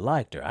everyone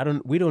liked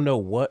her. We don't know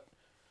what.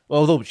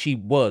 Although she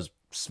was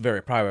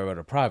very private about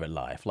her private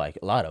life, like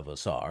a lot of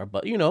us are.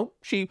 But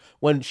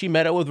when she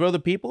met up with other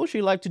people,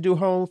 she liked to do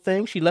her own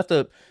thing.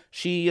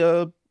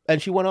 And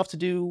she went off to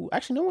do.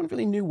 Actually, no one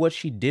really knew what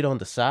she did on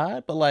the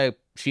side. But like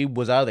she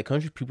was out of the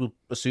country. People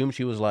assumed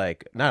she was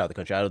like not out of the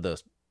country, out of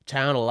the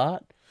town a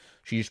lot.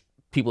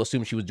 People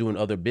assumed she was doing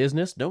other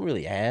business. Don't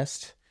really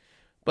ask.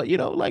 But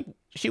like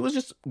she was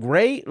just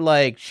great.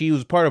 Like she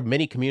was part of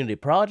many community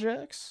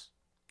projects.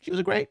 She was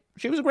a great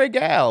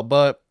gal.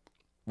 But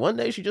one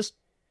day she just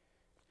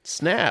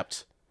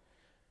snapped.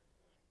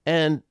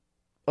 And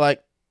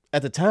like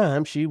at the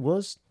time she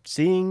was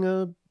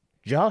seeing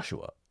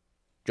Joshua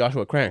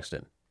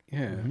Cranston.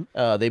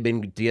 Yeah. They've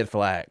been together for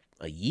like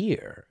a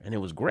year, and it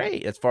was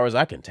great as far as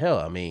I can tell.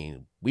 I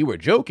mean, we were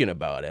joking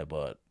about it,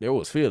 but there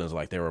was feelings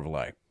like they were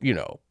like,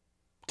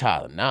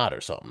 tie the knot or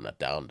something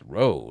down the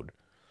road.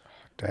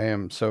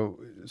 Damn. So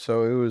it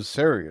was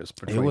serious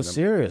between It was them.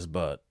 serious,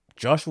 but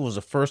Joshua was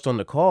the first on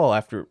the call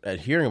after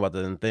hearing about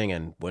the thing,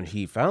 and when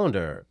he found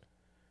her,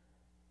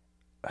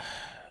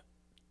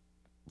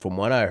 from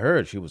what I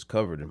heard, she was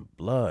covered in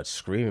blood,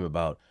 screaming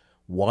about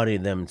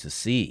wanting them to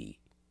see,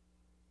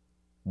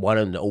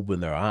 wanting to open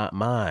their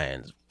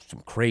minds,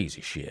 some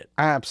crazy shit.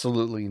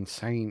 Absolutely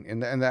insane.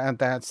 And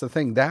that's the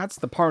thing. That's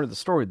the part of the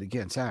story that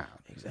gets out.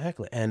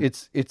 Exactly, and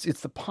It's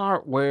the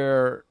part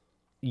where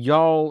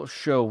y'all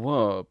show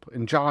up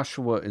and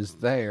Joshua is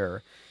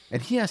there,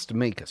 and he has to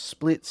make a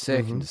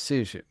split-second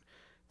decision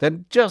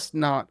that just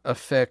not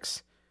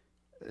affects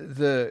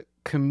the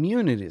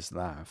community's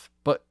life,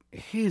 but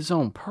his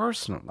own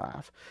personal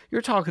life.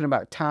 You're talking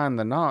about tying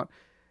the knot.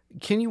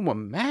 Can you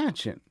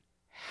imagine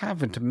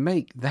having to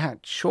make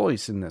that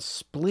choice in a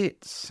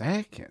split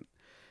second?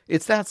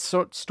 It's that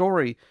sort of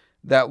story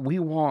that we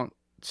want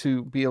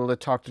to be able to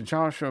talk to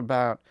Joshua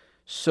about,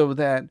 so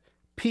that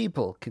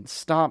people can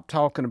stop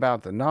talking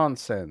about the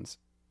nonsense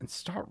and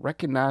start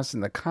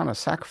recognizing the kind of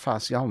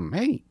sacrifice y'all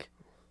make.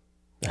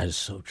 that is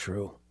so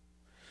true.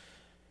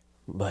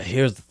 But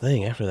here's the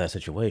thing: after that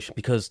situation,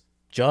 because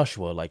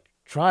Joshua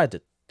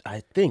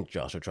I think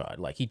Joshua tried.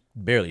 Like he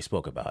barely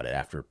spoke about it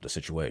after the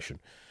situation,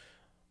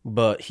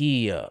 but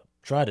he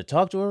tried to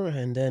talk to her,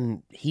 and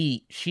then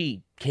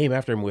she came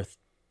after him with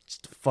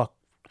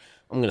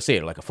I'm gonna say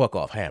it like a fuck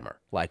off hammer,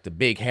 like the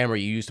big hammer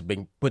you used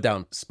to put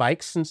down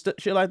spikes and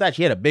shit like that.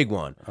 She had a big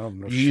one. Oh,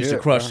 no you used to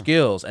shit, crush wow.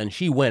 skills, and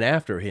she went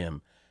after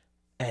him,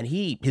 and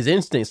his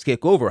instincts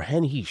kick over,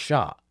 and he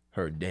shot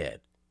her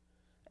dead,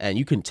 and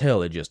you can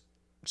tell it just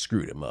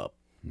screwed him up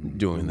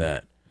doing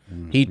that.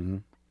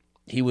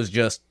 He was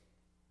just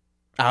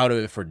out of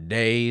it for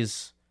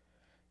days,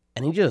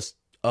 and he just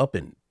up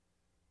and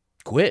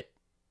quit.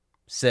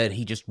 Said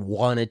he just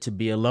wanted to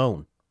be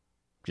alone.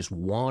 Just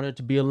wanted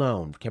to be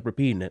alone. Kept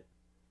repeating it.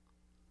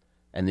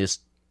 And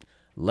just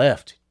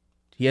left.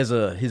 His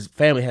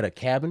family had a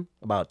cabin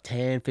about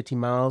 10, 15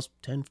 miles,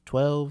 10,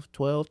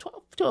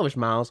 12-ish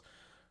miles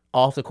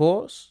off the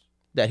course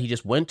that he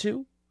just went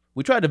to.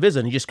 We tried to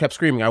visit and he just kept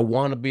screaming, I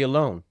want to be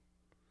alone.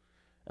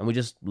 And we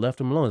just left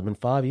him alone. It's been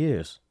 5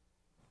 years.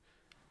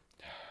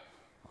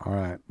 All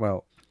right.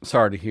 Well,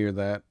 sorry to hear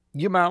that.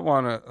 You might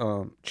want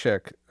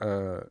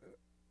to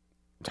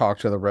talk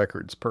to the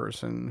records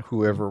person,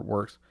 whoever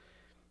works.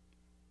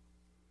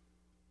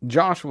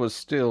 Joshua's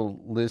still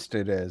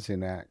listed as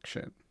in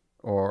action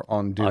or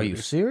on duty. Are you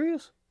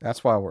serious?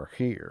 That's why we're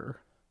here.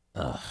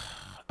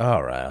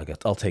 All right,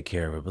 I'll take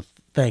care of it, but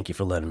thank you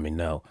for letting me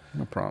know.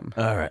 No problem.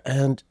 All right,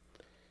 and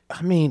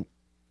I mean,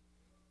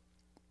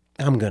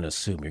 I'm going to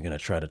assume you're going to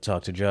try to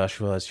talk to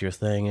Joshua. That's your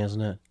thing,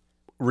 isn't it?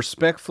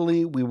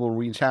 Respectfully, we will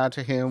reach out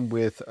to him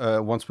with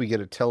once we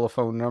get a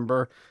telephone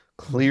number.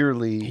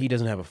 Clearly, He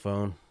doesn't have a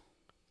phone.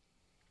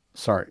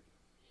 sorry,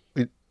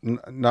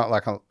 not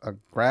like a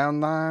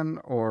ground line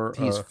or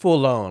He's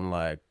full on,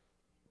 like,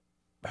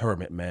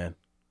 hermit, man.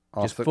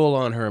 Just the, full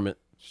on hermit.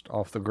 just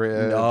off the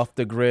grid. Off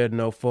the grid,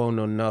 no phone,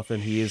 no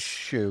nothing. He is...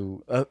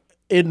 Shoot.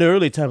 in the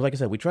early times, like I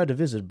said, we tried to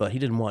visit, but he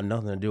didn't want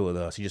nothing to do with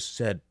us. He just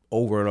said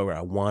over and over,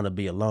 I want to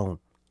be alone.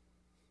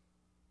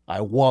 I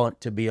want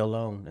to be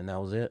alone. And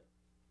that was it.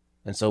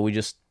 And so we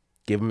just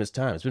give him his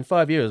time. It's been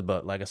 5 years,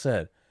 but like I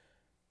said,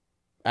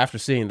 after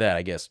seeing that,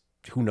 I guess,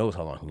 who knows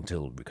how long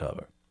until he'll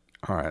recover.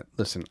 All right,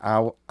 listen,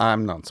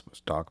 I'm not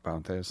supposed to talk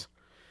about this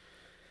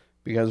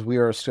because we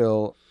are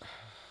still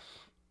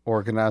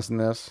organizing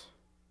this,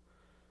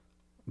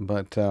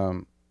 but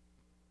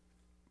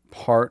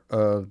part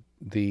of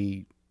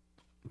the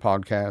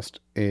podcast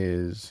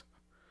is,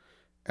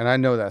 and I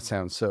know that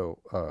sounds so,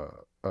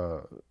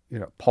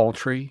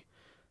 paltry,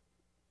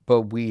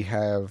 but we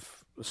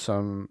have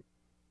some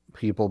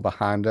people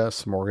behind us,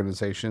 some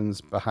organizations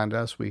behind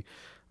us.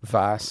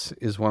 Vice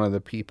is one of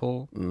the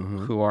people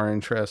who are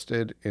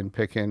interested in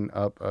picking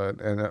up,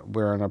 and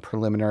we're on a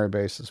preliminary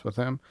basis with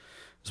them,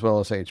 as well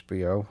as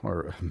HBO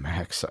or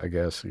Max, I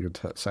guess you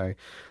could say.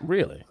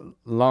 Really?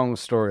 Long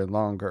story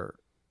longer.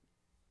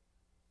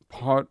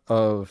 Part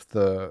of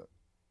the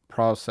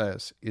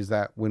process is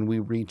that when we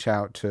reach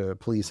out to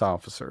police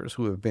officers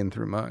who have been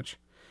through much,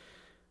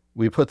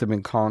 we put them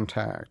in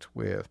contact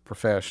with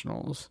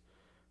professionals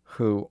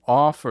who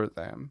offer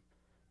them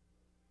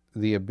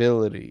the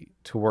ability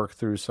to work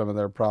through some of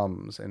their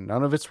problems, and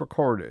none of it's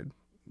recorded.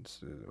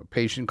 It's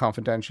patient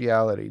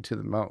confidentiality to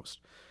the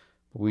most.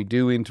 But we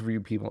do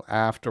interview people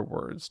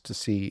afterwards to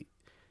see,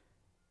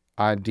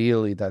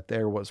 ideally, that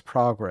there was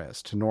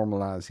progress to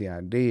normalize the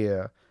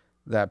idea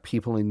that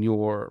people in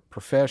your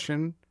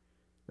profession,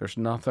 there's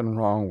nothing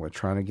wrong with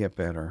trying to get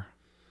better.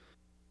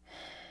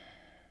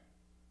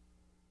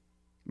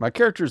 My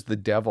character's the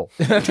devil.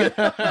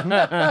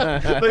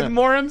 The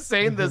more I'm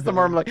saying this, the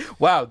more I'm like,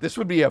 wow, this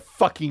would be a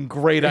fucking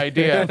great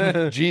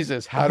idea.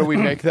 Jesus, how do we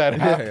make that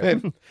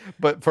happen?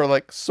 But for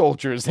like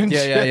soldiers and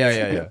shit.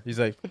 Yeah. He's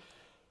like,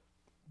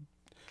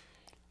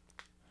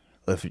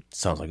 if it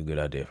sounds like a good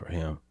idea for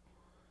him.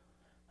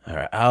 All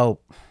right,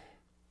 I'll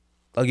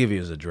give you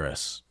his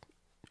address.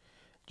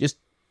 Just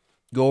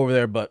go over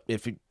there. But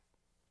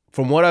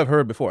from what I've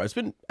heard before, it's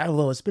been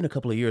a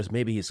couple of years.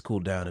 Maybe he's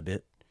cooled down a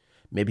bit.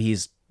 Maybe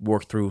he's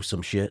worked through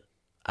some shit.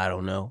 I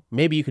don't know.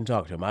 Maybe you can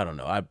talk to him. I don't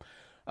know.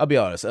 I'll be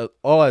honest.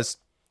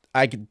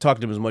 I can talk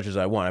to him as much as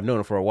I want. I've known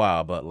him for a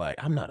while, but like,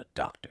 I'm not a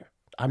doctor.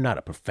 I'm not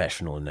a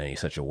professional in any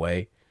such a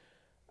way.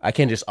 I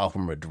can't just offer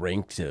him a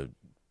drink to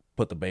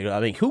put the bait on. I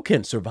mean, who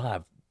can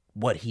survive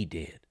what he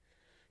did?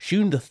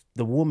 Shooting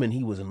the woman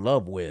he was in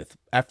love with,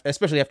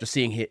 especially after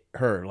seeing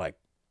her like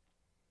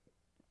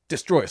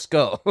destroy a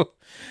skull.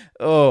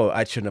 Oh,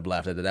 I shouldn't have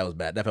laughed at that. That was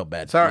bad. That felt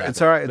bad. It's all right.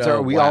 It's all right. It's all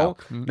right. We Wow.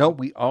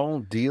 all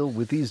deal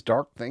with these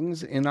dark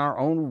things in our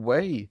own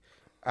way.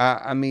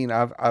 I mean,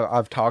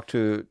 I've talked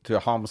to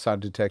homicide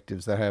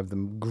detectives that have the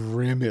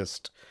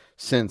grimmest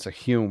sense of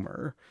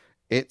humor.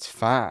 It's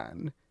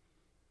fine.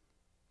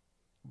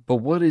 But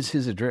what is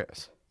his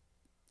address?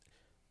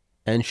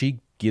 And she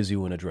gives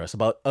you an address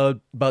about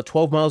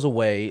 12 miles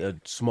away, a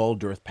small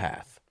dirt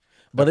path,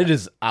 but it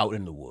is out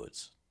in the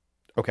woods,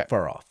 Okay.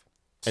 far off.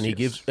 And she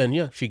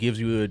gives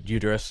you the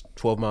address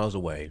 12 miles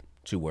away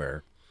to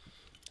where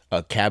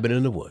a cabin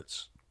in the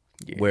woods,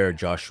 where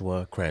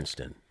Joshua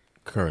Cranston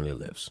currently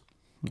lives.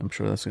 I'm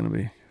sure that's gonna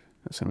be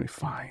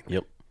fine.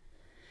 Yep.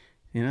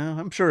 You know,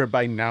 I'm sure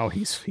by now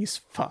he's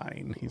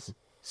fine.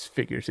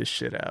 figures his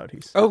shit out.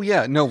 He's Oh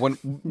yeah, no,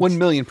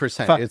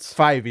 1,000,000%. It's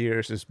 5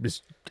 years is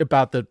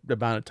about the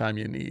amount of time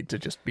you need to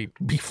just be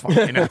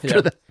fine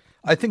after that.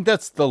 I think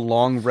that's the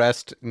long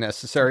rest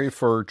necessary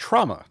for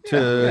trauma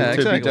to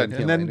exactly. be done.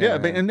 And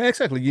then and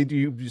exactly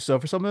you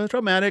suffer something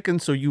traumatic,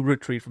 and so you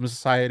retreat from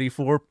society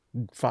for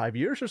 5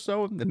 years or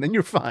so, and then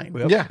you're fine.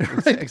 yeah,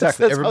 exactly. That's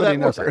how Everybody that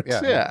knows works.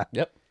 that. Yeah.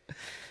 Yep.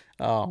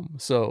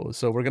 So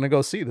we're gonna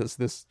go see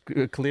this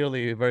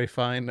clearly very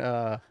fine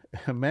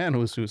man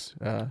who's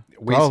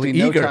probably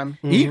no eager time.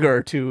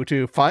 eager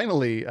to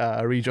finally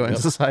rejoin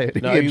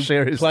society Now, and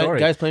share his story.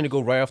 guys planning to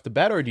go right off the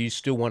bat, or do you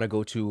still want to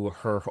go to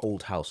her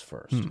old house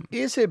first?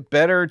 Is it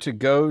better to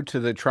go to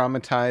the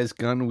traumatized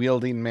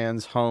gun-wielding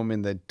man's home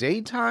in the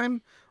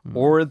daytime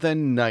or the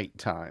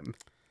nighttime?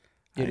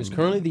 It is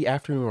currently the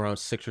afternoon around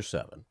 6 or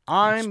 7.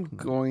 I'm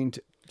going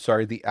to...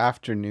 Sorry, the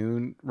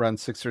afternoon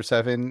runs 6 or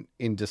 7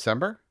 in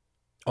December?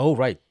 Oh,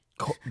 right.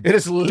 It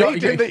is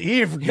late in the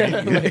evening.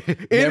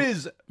 It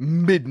is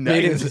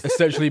midnight. It is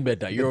essentially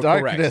midnight. You're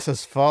Darkness correct.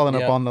 has fallen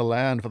Yep. upon the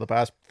land for the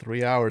past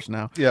 3 hours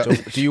now. Yeah. So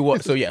do you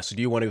want? So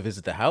do you want to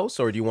visit the house,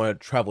 or do you want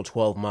to travel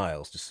 12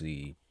 miles to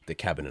see the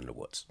cabin in the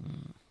woods?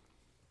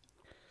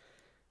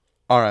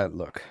 All right,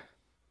 look.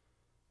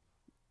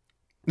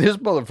 This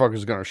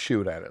motherfucker's going to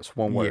shoot at us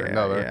one way or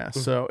another. Yeah.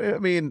 So I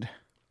mean,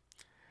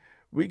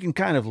 we can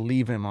kind of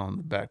leave him on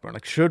the back burner.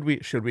 Like, should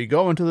we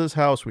go into this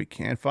house? We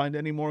can't find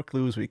any more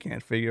clues. We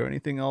can't figure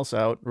anything else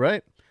out,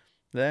 right?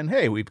 Then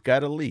hey, we've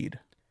got a lead.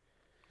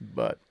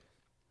 But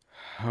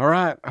All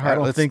right. I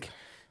don't think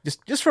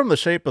just from the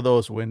shape of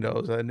those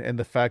windows and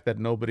the fact that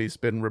nobody's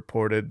been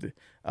reported,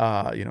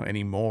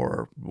 any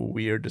more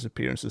weird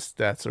disappearances,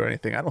 deaths, or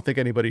anything. I don't think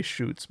anybody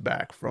shoots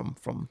back from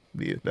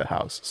the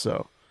house.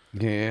 So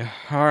Yeah.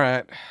 All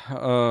right.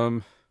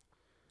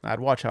 I'd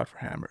watch out for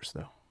hammers,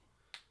 though.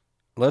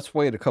 Let's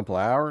wait a couple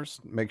hours.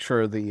 Make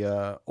sure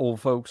the old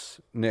folks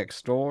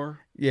next door.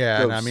 Yeah,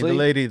 go and to I mean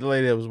sleep. the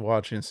lady I was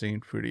watching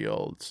seemed pretty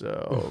old,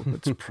 so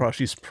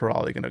she's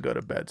probably gonna go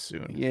to bed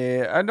soon.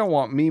 Yeah, I don't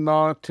want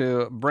Mima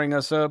to bring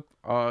us up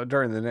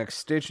during the next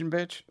stitching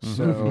bitch.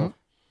 So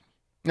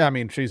I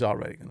mean, she's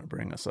already gonna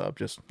bring us up,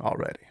 just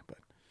already, but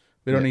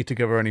we don't need to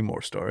give her any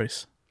more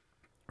stories.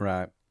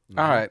 right.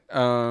 All right.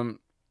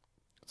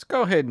 Let's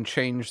go ahead and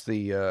change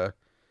the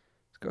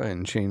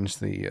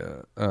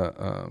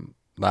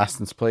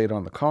license plate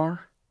on the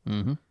car.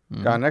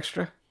 Got an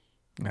extra?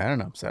 I don't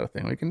know. Is that a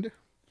thing we can do?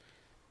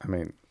 I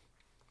mean,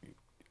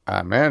 I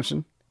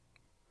imagine.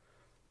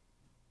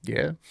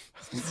 Yeah.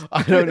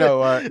 I don't know.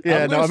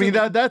 Yeah. No. I mean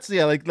that's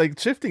like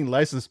shifting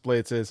license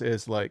plates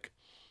is like.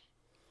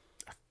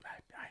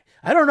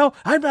 I don't know.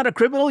 I'm not a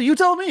criminal. You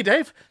tell me,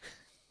 Dave.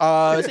 You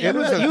as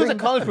a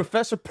college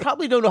professor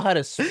probably don't know how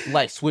to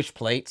switch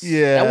plates.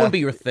 Yeah. That wouldn't be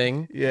your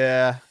thing.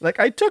 Yeah, like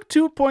I took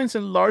 2 points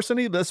in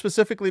larceny, that's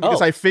specifically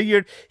because I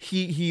figured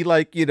he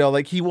like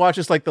he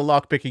watches like the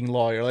lockpicking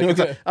lawyer, like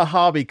it's a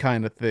hobby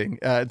kind of thing.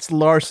 It's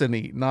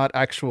larceny, not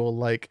actual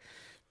like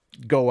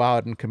go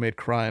out and commit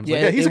crimes.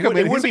 Yeah, like, it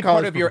wouldn't he's a be part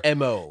college of your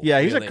MO.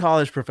 Yeah, he's really. a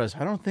college professor.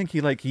 I don't think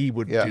he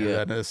would do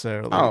that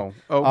necessarily. Oh,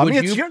 I mean,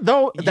 would it's you-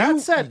 that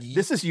said,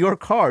 this is your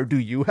car. Do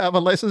you have a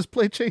license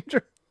plate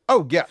changer?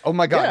 Oh yeah. Oh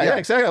my God. Yeah,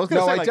 exactly. I was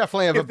gonna No, say, I like,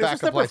 definitely have a if this is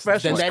the backup license.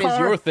 professional's Then that is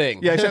car- your thing.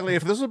 Yeah, exactly.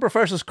 If this was a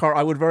professor's car,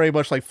 I would very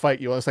much like fight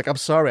you. I was like, I'm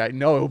sorry, I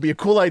know it would be a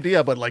cool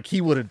idea, but like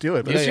he wouldn't do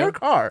it. But it's Yeah, your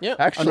car. Yeah.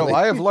 Oh, Actually, no,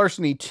 I have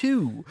larceny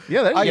too.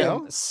 Yeah, there you I go.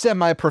 am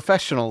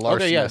semi-professional larcenist.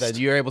 Okay, yeah, then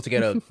you're able to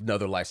get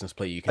another license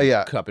plate. You can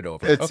Yeah. cup it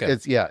over. It's okay.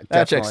 it's yeah.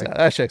 That checks Definitely. out.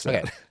 That checks Okay.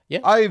 out. Yeah.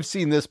 I've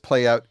seen this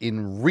play out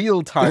in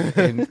real time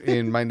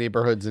in my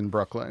neighborhoods in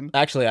Brooklyn.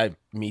 Actually,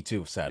 me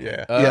too. Sadly.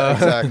 Yeah. Yeah,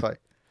 exactly.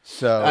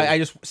 So I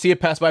just see it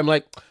pass by. I'm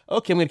like,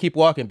 okay, I'm gonna keep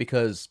walking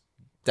because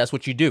that's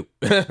what you do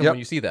when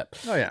you see that.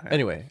 Oh, yeah.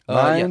 Anyway,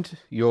 mind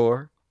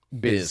your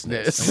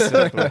business.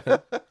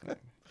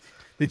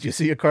 Did you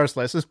see a car's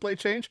license plate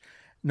change?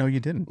 No, you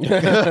didn't.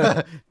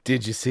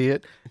 Did you see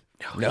it?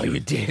 no, you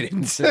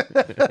didn't.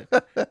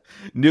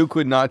 Nuke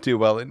would not do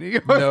well in New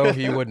York. No,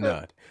 he would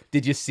not.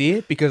 Did you see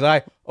it? Because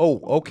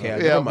okay. Yeah,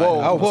 Never mind.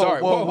 whoa, Oh, whoa,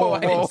 sorry. whoa, whoa, I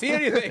didn't see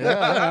anything.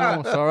 Yeah,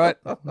 it's all right.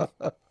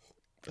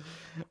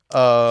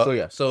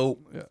 So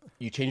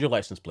you change your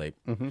license plate,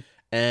 and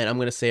I'm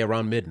gonna say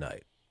around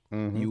midnight,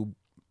 you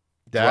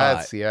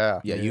That's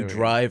drive. You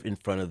drive in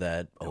front of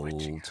that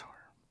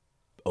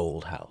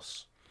old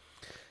house.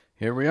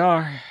 Here we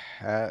are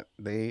at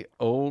the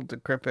old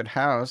decrepit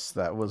house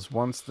that was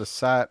once the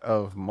site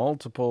of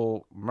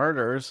multiple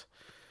murders,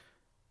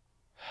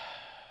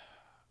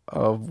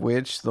 of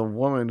which the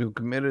woman who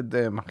committed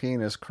the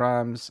heinous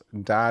crimes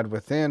died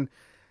within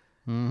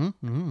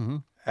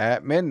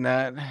at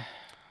midnight.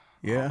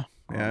 Yeah,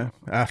 yeah.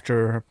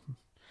 After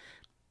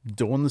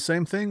doing the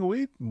same thing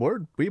we've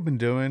been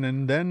doing,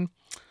 and then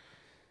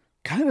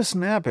kind of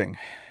snapping.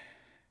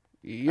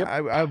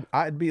 Yep.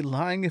 I'd be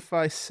lying if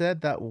I said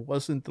that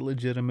wasn't the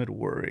legitimate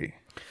worry.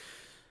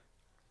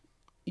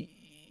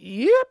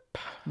 Yep.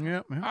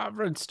 Yeah. I've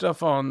read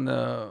stuff on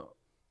the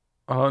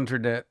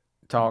internet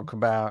talk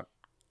about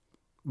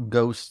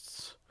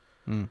ghosts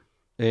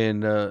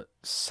and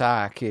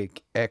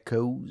psychic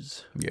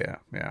echoes. Yeah,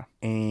 yeah.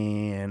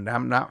 And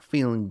I'm not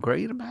feeling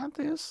great about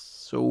this.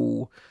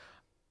 So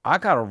I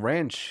got a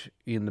wrench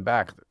in the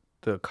back of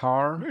the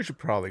car. You should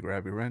probably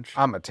grab your wrench.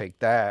 I'm going to take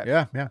that.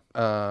 Yeah, yeah.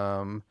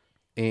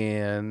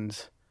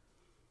 And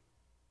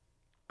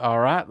all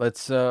right,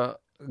 let's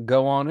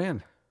go on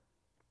in.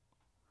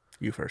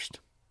 You first.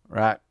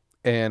 Right.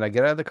 And I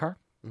get out of the car,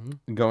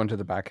 go into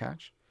the back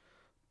hatch,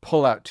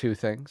 pull out two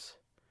things,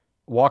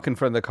 walk in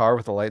front of the car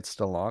with the lights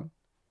still on,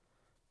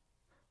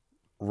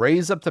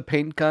 raise up the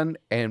paint gun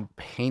and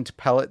paint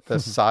pellet the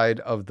side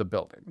of the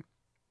building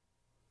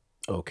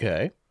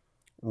Okay.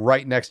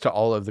 right next to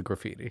all of the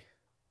graffiti.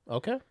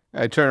 Okay.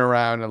 I turn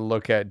around and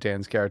look at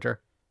Dan's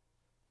character.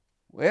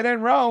 When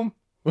in Rome.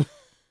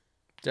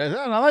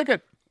 I like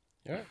it.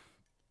 Yeah.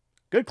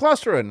 Good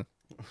clustering.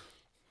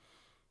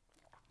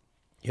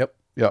 Yep.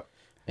 Yep.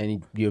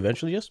 And you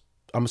eventually just,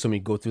 I'm assuming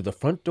you go through the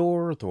front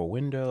door, through a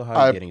window. How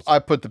are you getting? I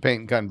put the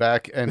paint gun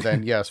back, and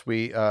then, yes,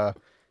 we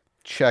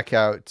check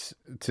out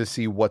to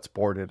see what's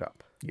boarded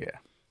up. Yeah.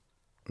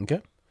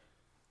 Okay.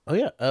 Oh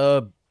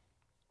yeah.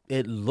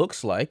 It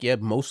looks like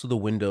most of the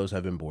windows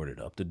have been boarded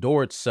up. The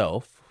door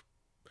itself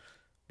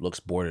looks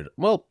boarded.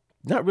 Well,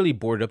 not really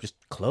boarded up, just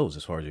closed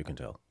as far as you can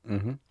tell.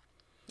 Mm-hmm.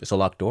 It's a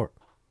locked door.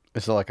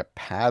 Is it like a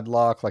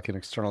padlock, like an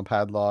external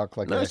padlock?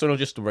 Like No, so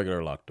just a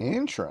regular locked door.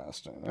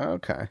 Interesting.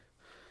 Okay.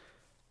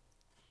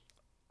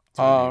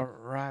 All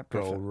right.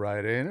 Go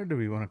right in, or do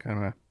we want to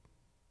kind of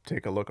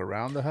take a look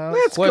around the house?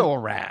 Let's go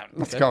around.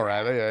 Let's go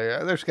around.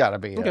 Yeah. There's got to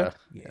be Okay.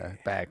 a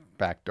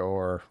back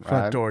door.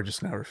 Front right? door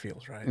just never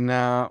feels right.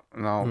 No.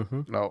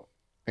 Mm-hmm.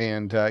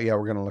 And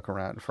we're gonna look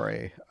around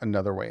for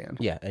another way in.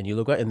 Yeah, and you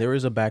look out, and there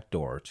is a back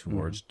door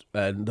towards,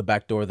 and the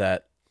back door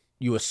that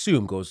you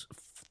assume goes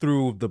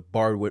through the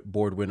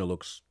board window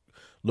looks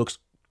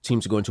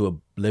seems to go into a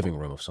living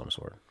room of some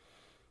sort.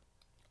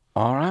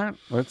 All right,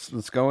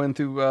 let's go in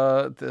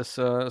through this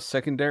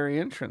secondary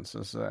entrance.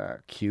 This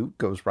cute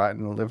goes right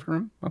in the living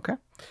room. Okay,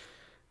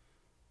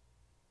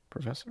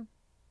 Professor.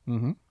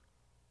 Mm-hmm.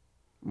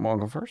 Want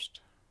to go first?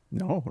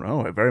 No,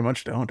 I very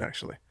much don't,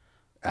 actually.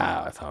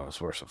 I thought it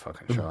was worth a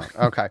fucking shot.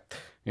 Okay,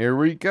 here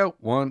we go.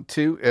 1,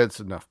 2.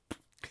 It's enough.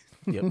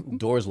 Yep,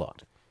 door is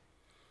locked.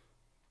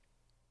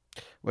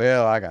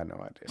 Well, I got no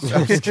idea. So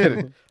I'm just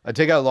kidding. I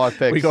take out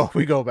lockpicks.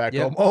 We go back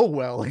Yeah. home. Oh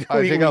well.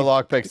 I take out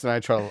lockpicks and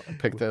I try to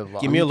pick the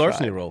lock. Give me a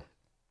larceny roll.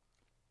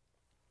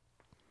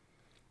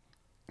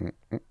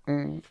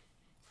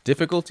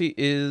 Difficulty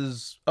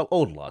is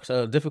old locks.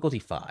 Difficulty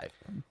 5.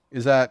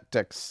 Is that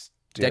dexterity?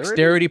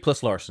 Dexterity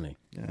plus larceny.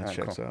 Yeah, that Alright,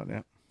 checks cool. out.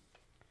 Yeah.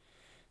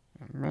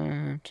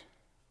 Right.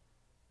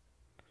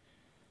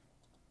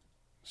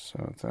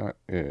 So that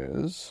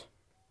is.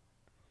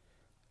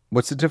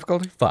 What's the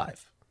difficulty?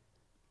 5.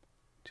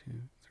 2,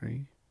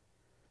 3,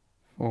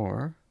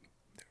 4.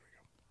 There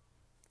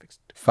we go.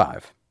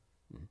 5.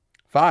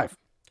 5.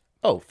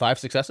 Oh, 5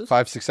 successes?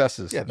 5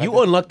 successes. Yeah. You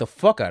unlocked the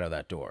fuck out of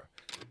that door.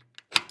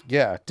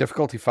 Yeah.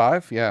 Difficulty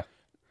 5. Yeah.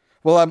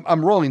 Well,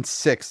 I'm rolling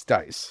 6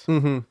 dice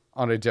Mm-hmm.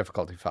 on a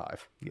difficulty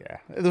 5. Yeah.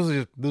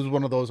 This is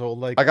one of those old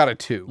like I got a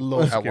 2 low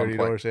at one security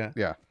point. doors. Yeah.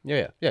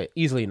 Yeah. Yeah,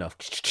 easily enough.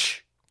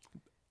 Is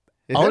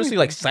Honestly, anything-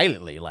 like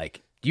silently,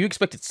 like you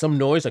expected some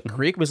noise, a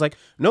creak, but it's like,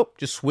 nope,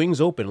 just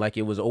swings open like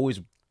it was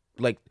always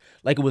like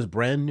it was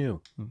brand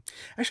new.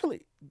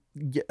 Actually,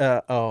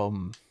 yeah,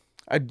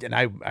 I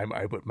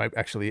might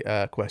actually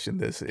question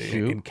this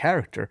in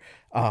character.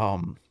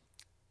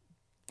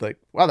 Like,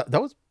 wow,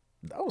 that was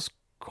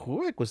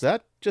quick. Was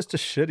that just a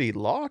shitty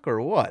lock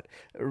or what?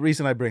 The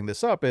reason I bring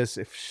this up is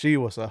if she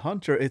was a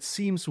hunter, it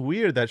seems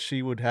weird that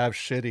she would have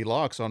shitty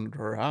locks on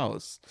her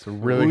house. It's a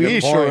really we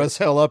good point. sure as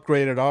hell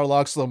upgraded our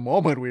locks the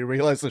moment we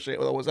realized the shit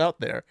that was out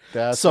there.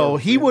 That's So a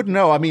he would really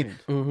know. good I mean,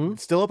 Mm-hmm.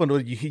 it's still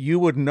open. You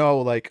would know,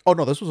 like, oh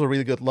no, this was a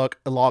really good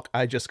lock.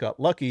 I just got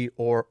lucky,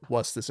 or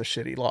was this a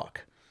shitty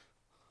lock?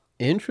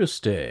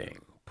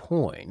 Interesting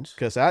point.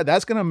 Because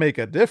that's gonna make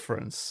a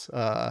difference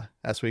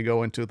as we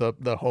go into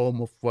the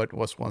home of what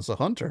was once a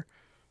hunter.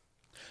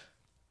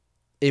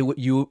 What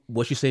you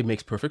say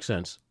makes perfect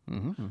sense.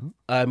 Mm-hmm.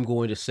 I'm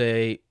going to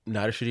say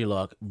not a shitty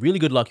lock, really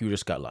good luck. You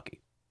just got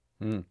lucky.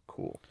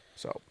 Cool.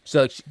 So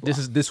So like,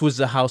 this was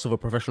the house of a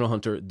professional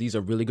hunter. These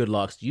are really good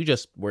locks. You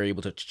just were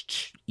able to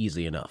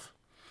easily enough.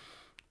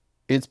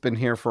 It's been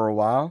here for a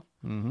while.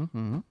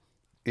 mm-hmm.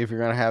 If you're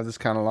going to have this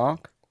kind of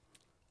lock,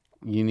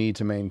 you need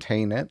to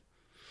maintain it.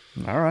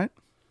 All right.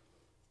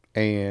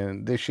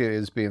 And this shit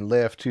is being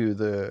left to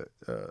the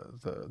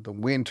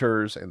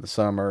winters and the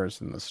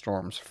summers and the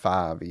storms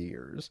 5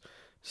 years.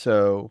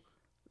 So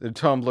the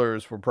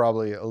tumblers were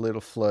probably a little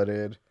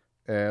flooded,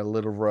 a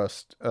little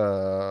rusty,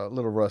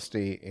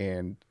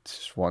 and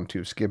just want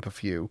to skip a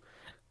few.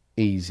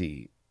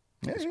 Easy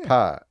as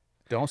pie.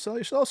 Don't sell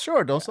yourself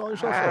short. Don't sell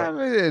yourself short.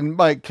 And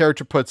my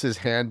character puts his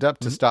hand up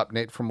to stop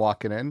Nate from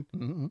walking in.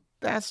 Mm-hmm.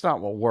 That's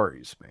not what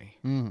worries me.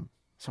 Mm-hmm.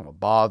 That's not what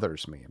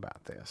bothers me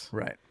about this.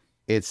 Right.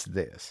 It's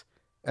this.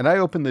 And I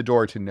open the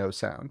door to no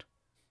sound.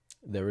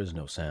 There is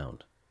no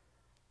sound.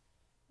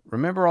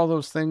 remember all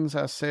those things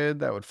I said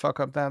that would fuck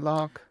up that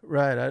lock?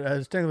 Right. I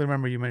distinctly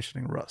remember you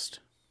mentioning rust.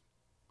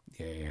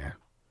 Yeah.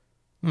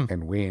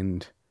 And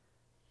wind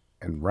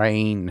and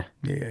rain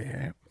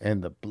Yeah.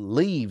 and the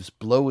leaves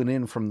blowing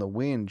in from the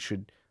wind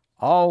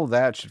all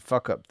that should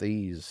fuck up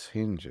these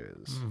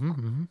hinges.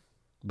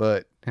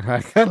 But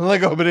I kind of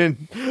like open it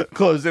and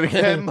close it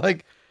again,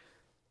 like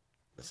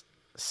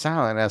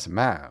silent as a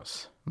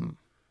mouse.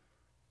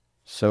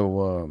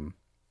 So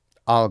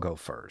I'll go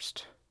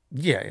first.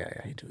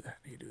 Yeah. You do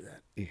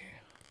that.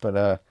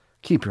 But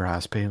keep your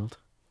eyes peeled.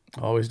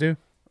 Always do.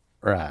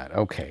 Right,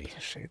 okay.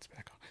 Shades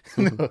back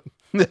on.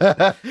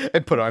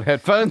 And put on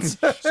headphones.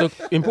 So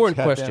important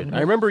question. I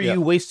remember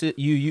you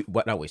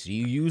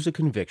use a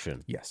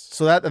conviction. Yes.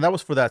 So that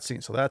was for that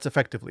scene. So that's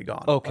effectively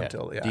gone. Okay.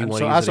 Until, yeah. Do you And wanna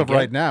so use as it of again?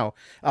 right now,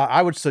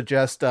 I would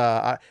suggest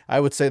I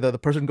would say that the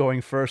person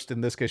going first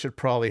in this case should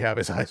probably have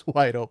his eyes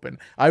wide open.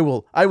 I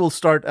will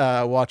start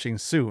watching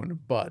soon,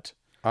 but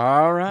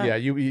All right. yeah,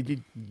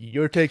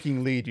 you're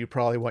taking lead. You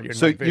probably want your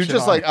So night you're vision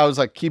just on. like, I was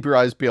like, keep your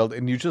eyes peeled,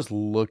 and you just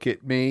look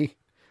at me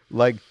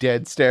like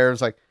dead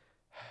stares, like,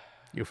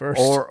 you first.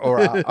 or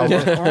I'll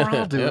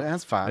do it.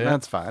 That's fine.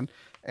 That's fine.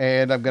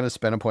 And I'm going to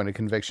spend a point of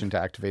conviction to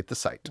activate the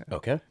sight.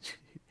 Okay.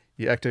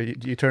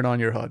 you turn on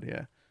your HUD.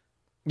 Yeah.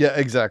 Yeah,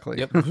 exactly.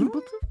 Yep.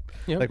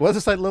 Like, what does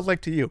the site look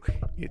like to you?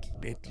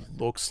 It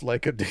looks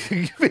like a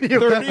video.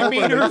 30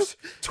 meters,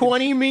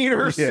 20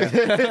 meters. Yeah.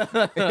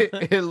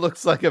 It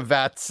looks like a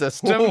VAT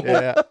system.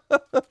 Yeah.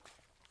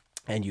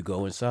 And you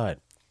go inside.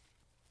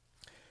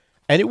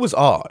 And it was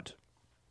odd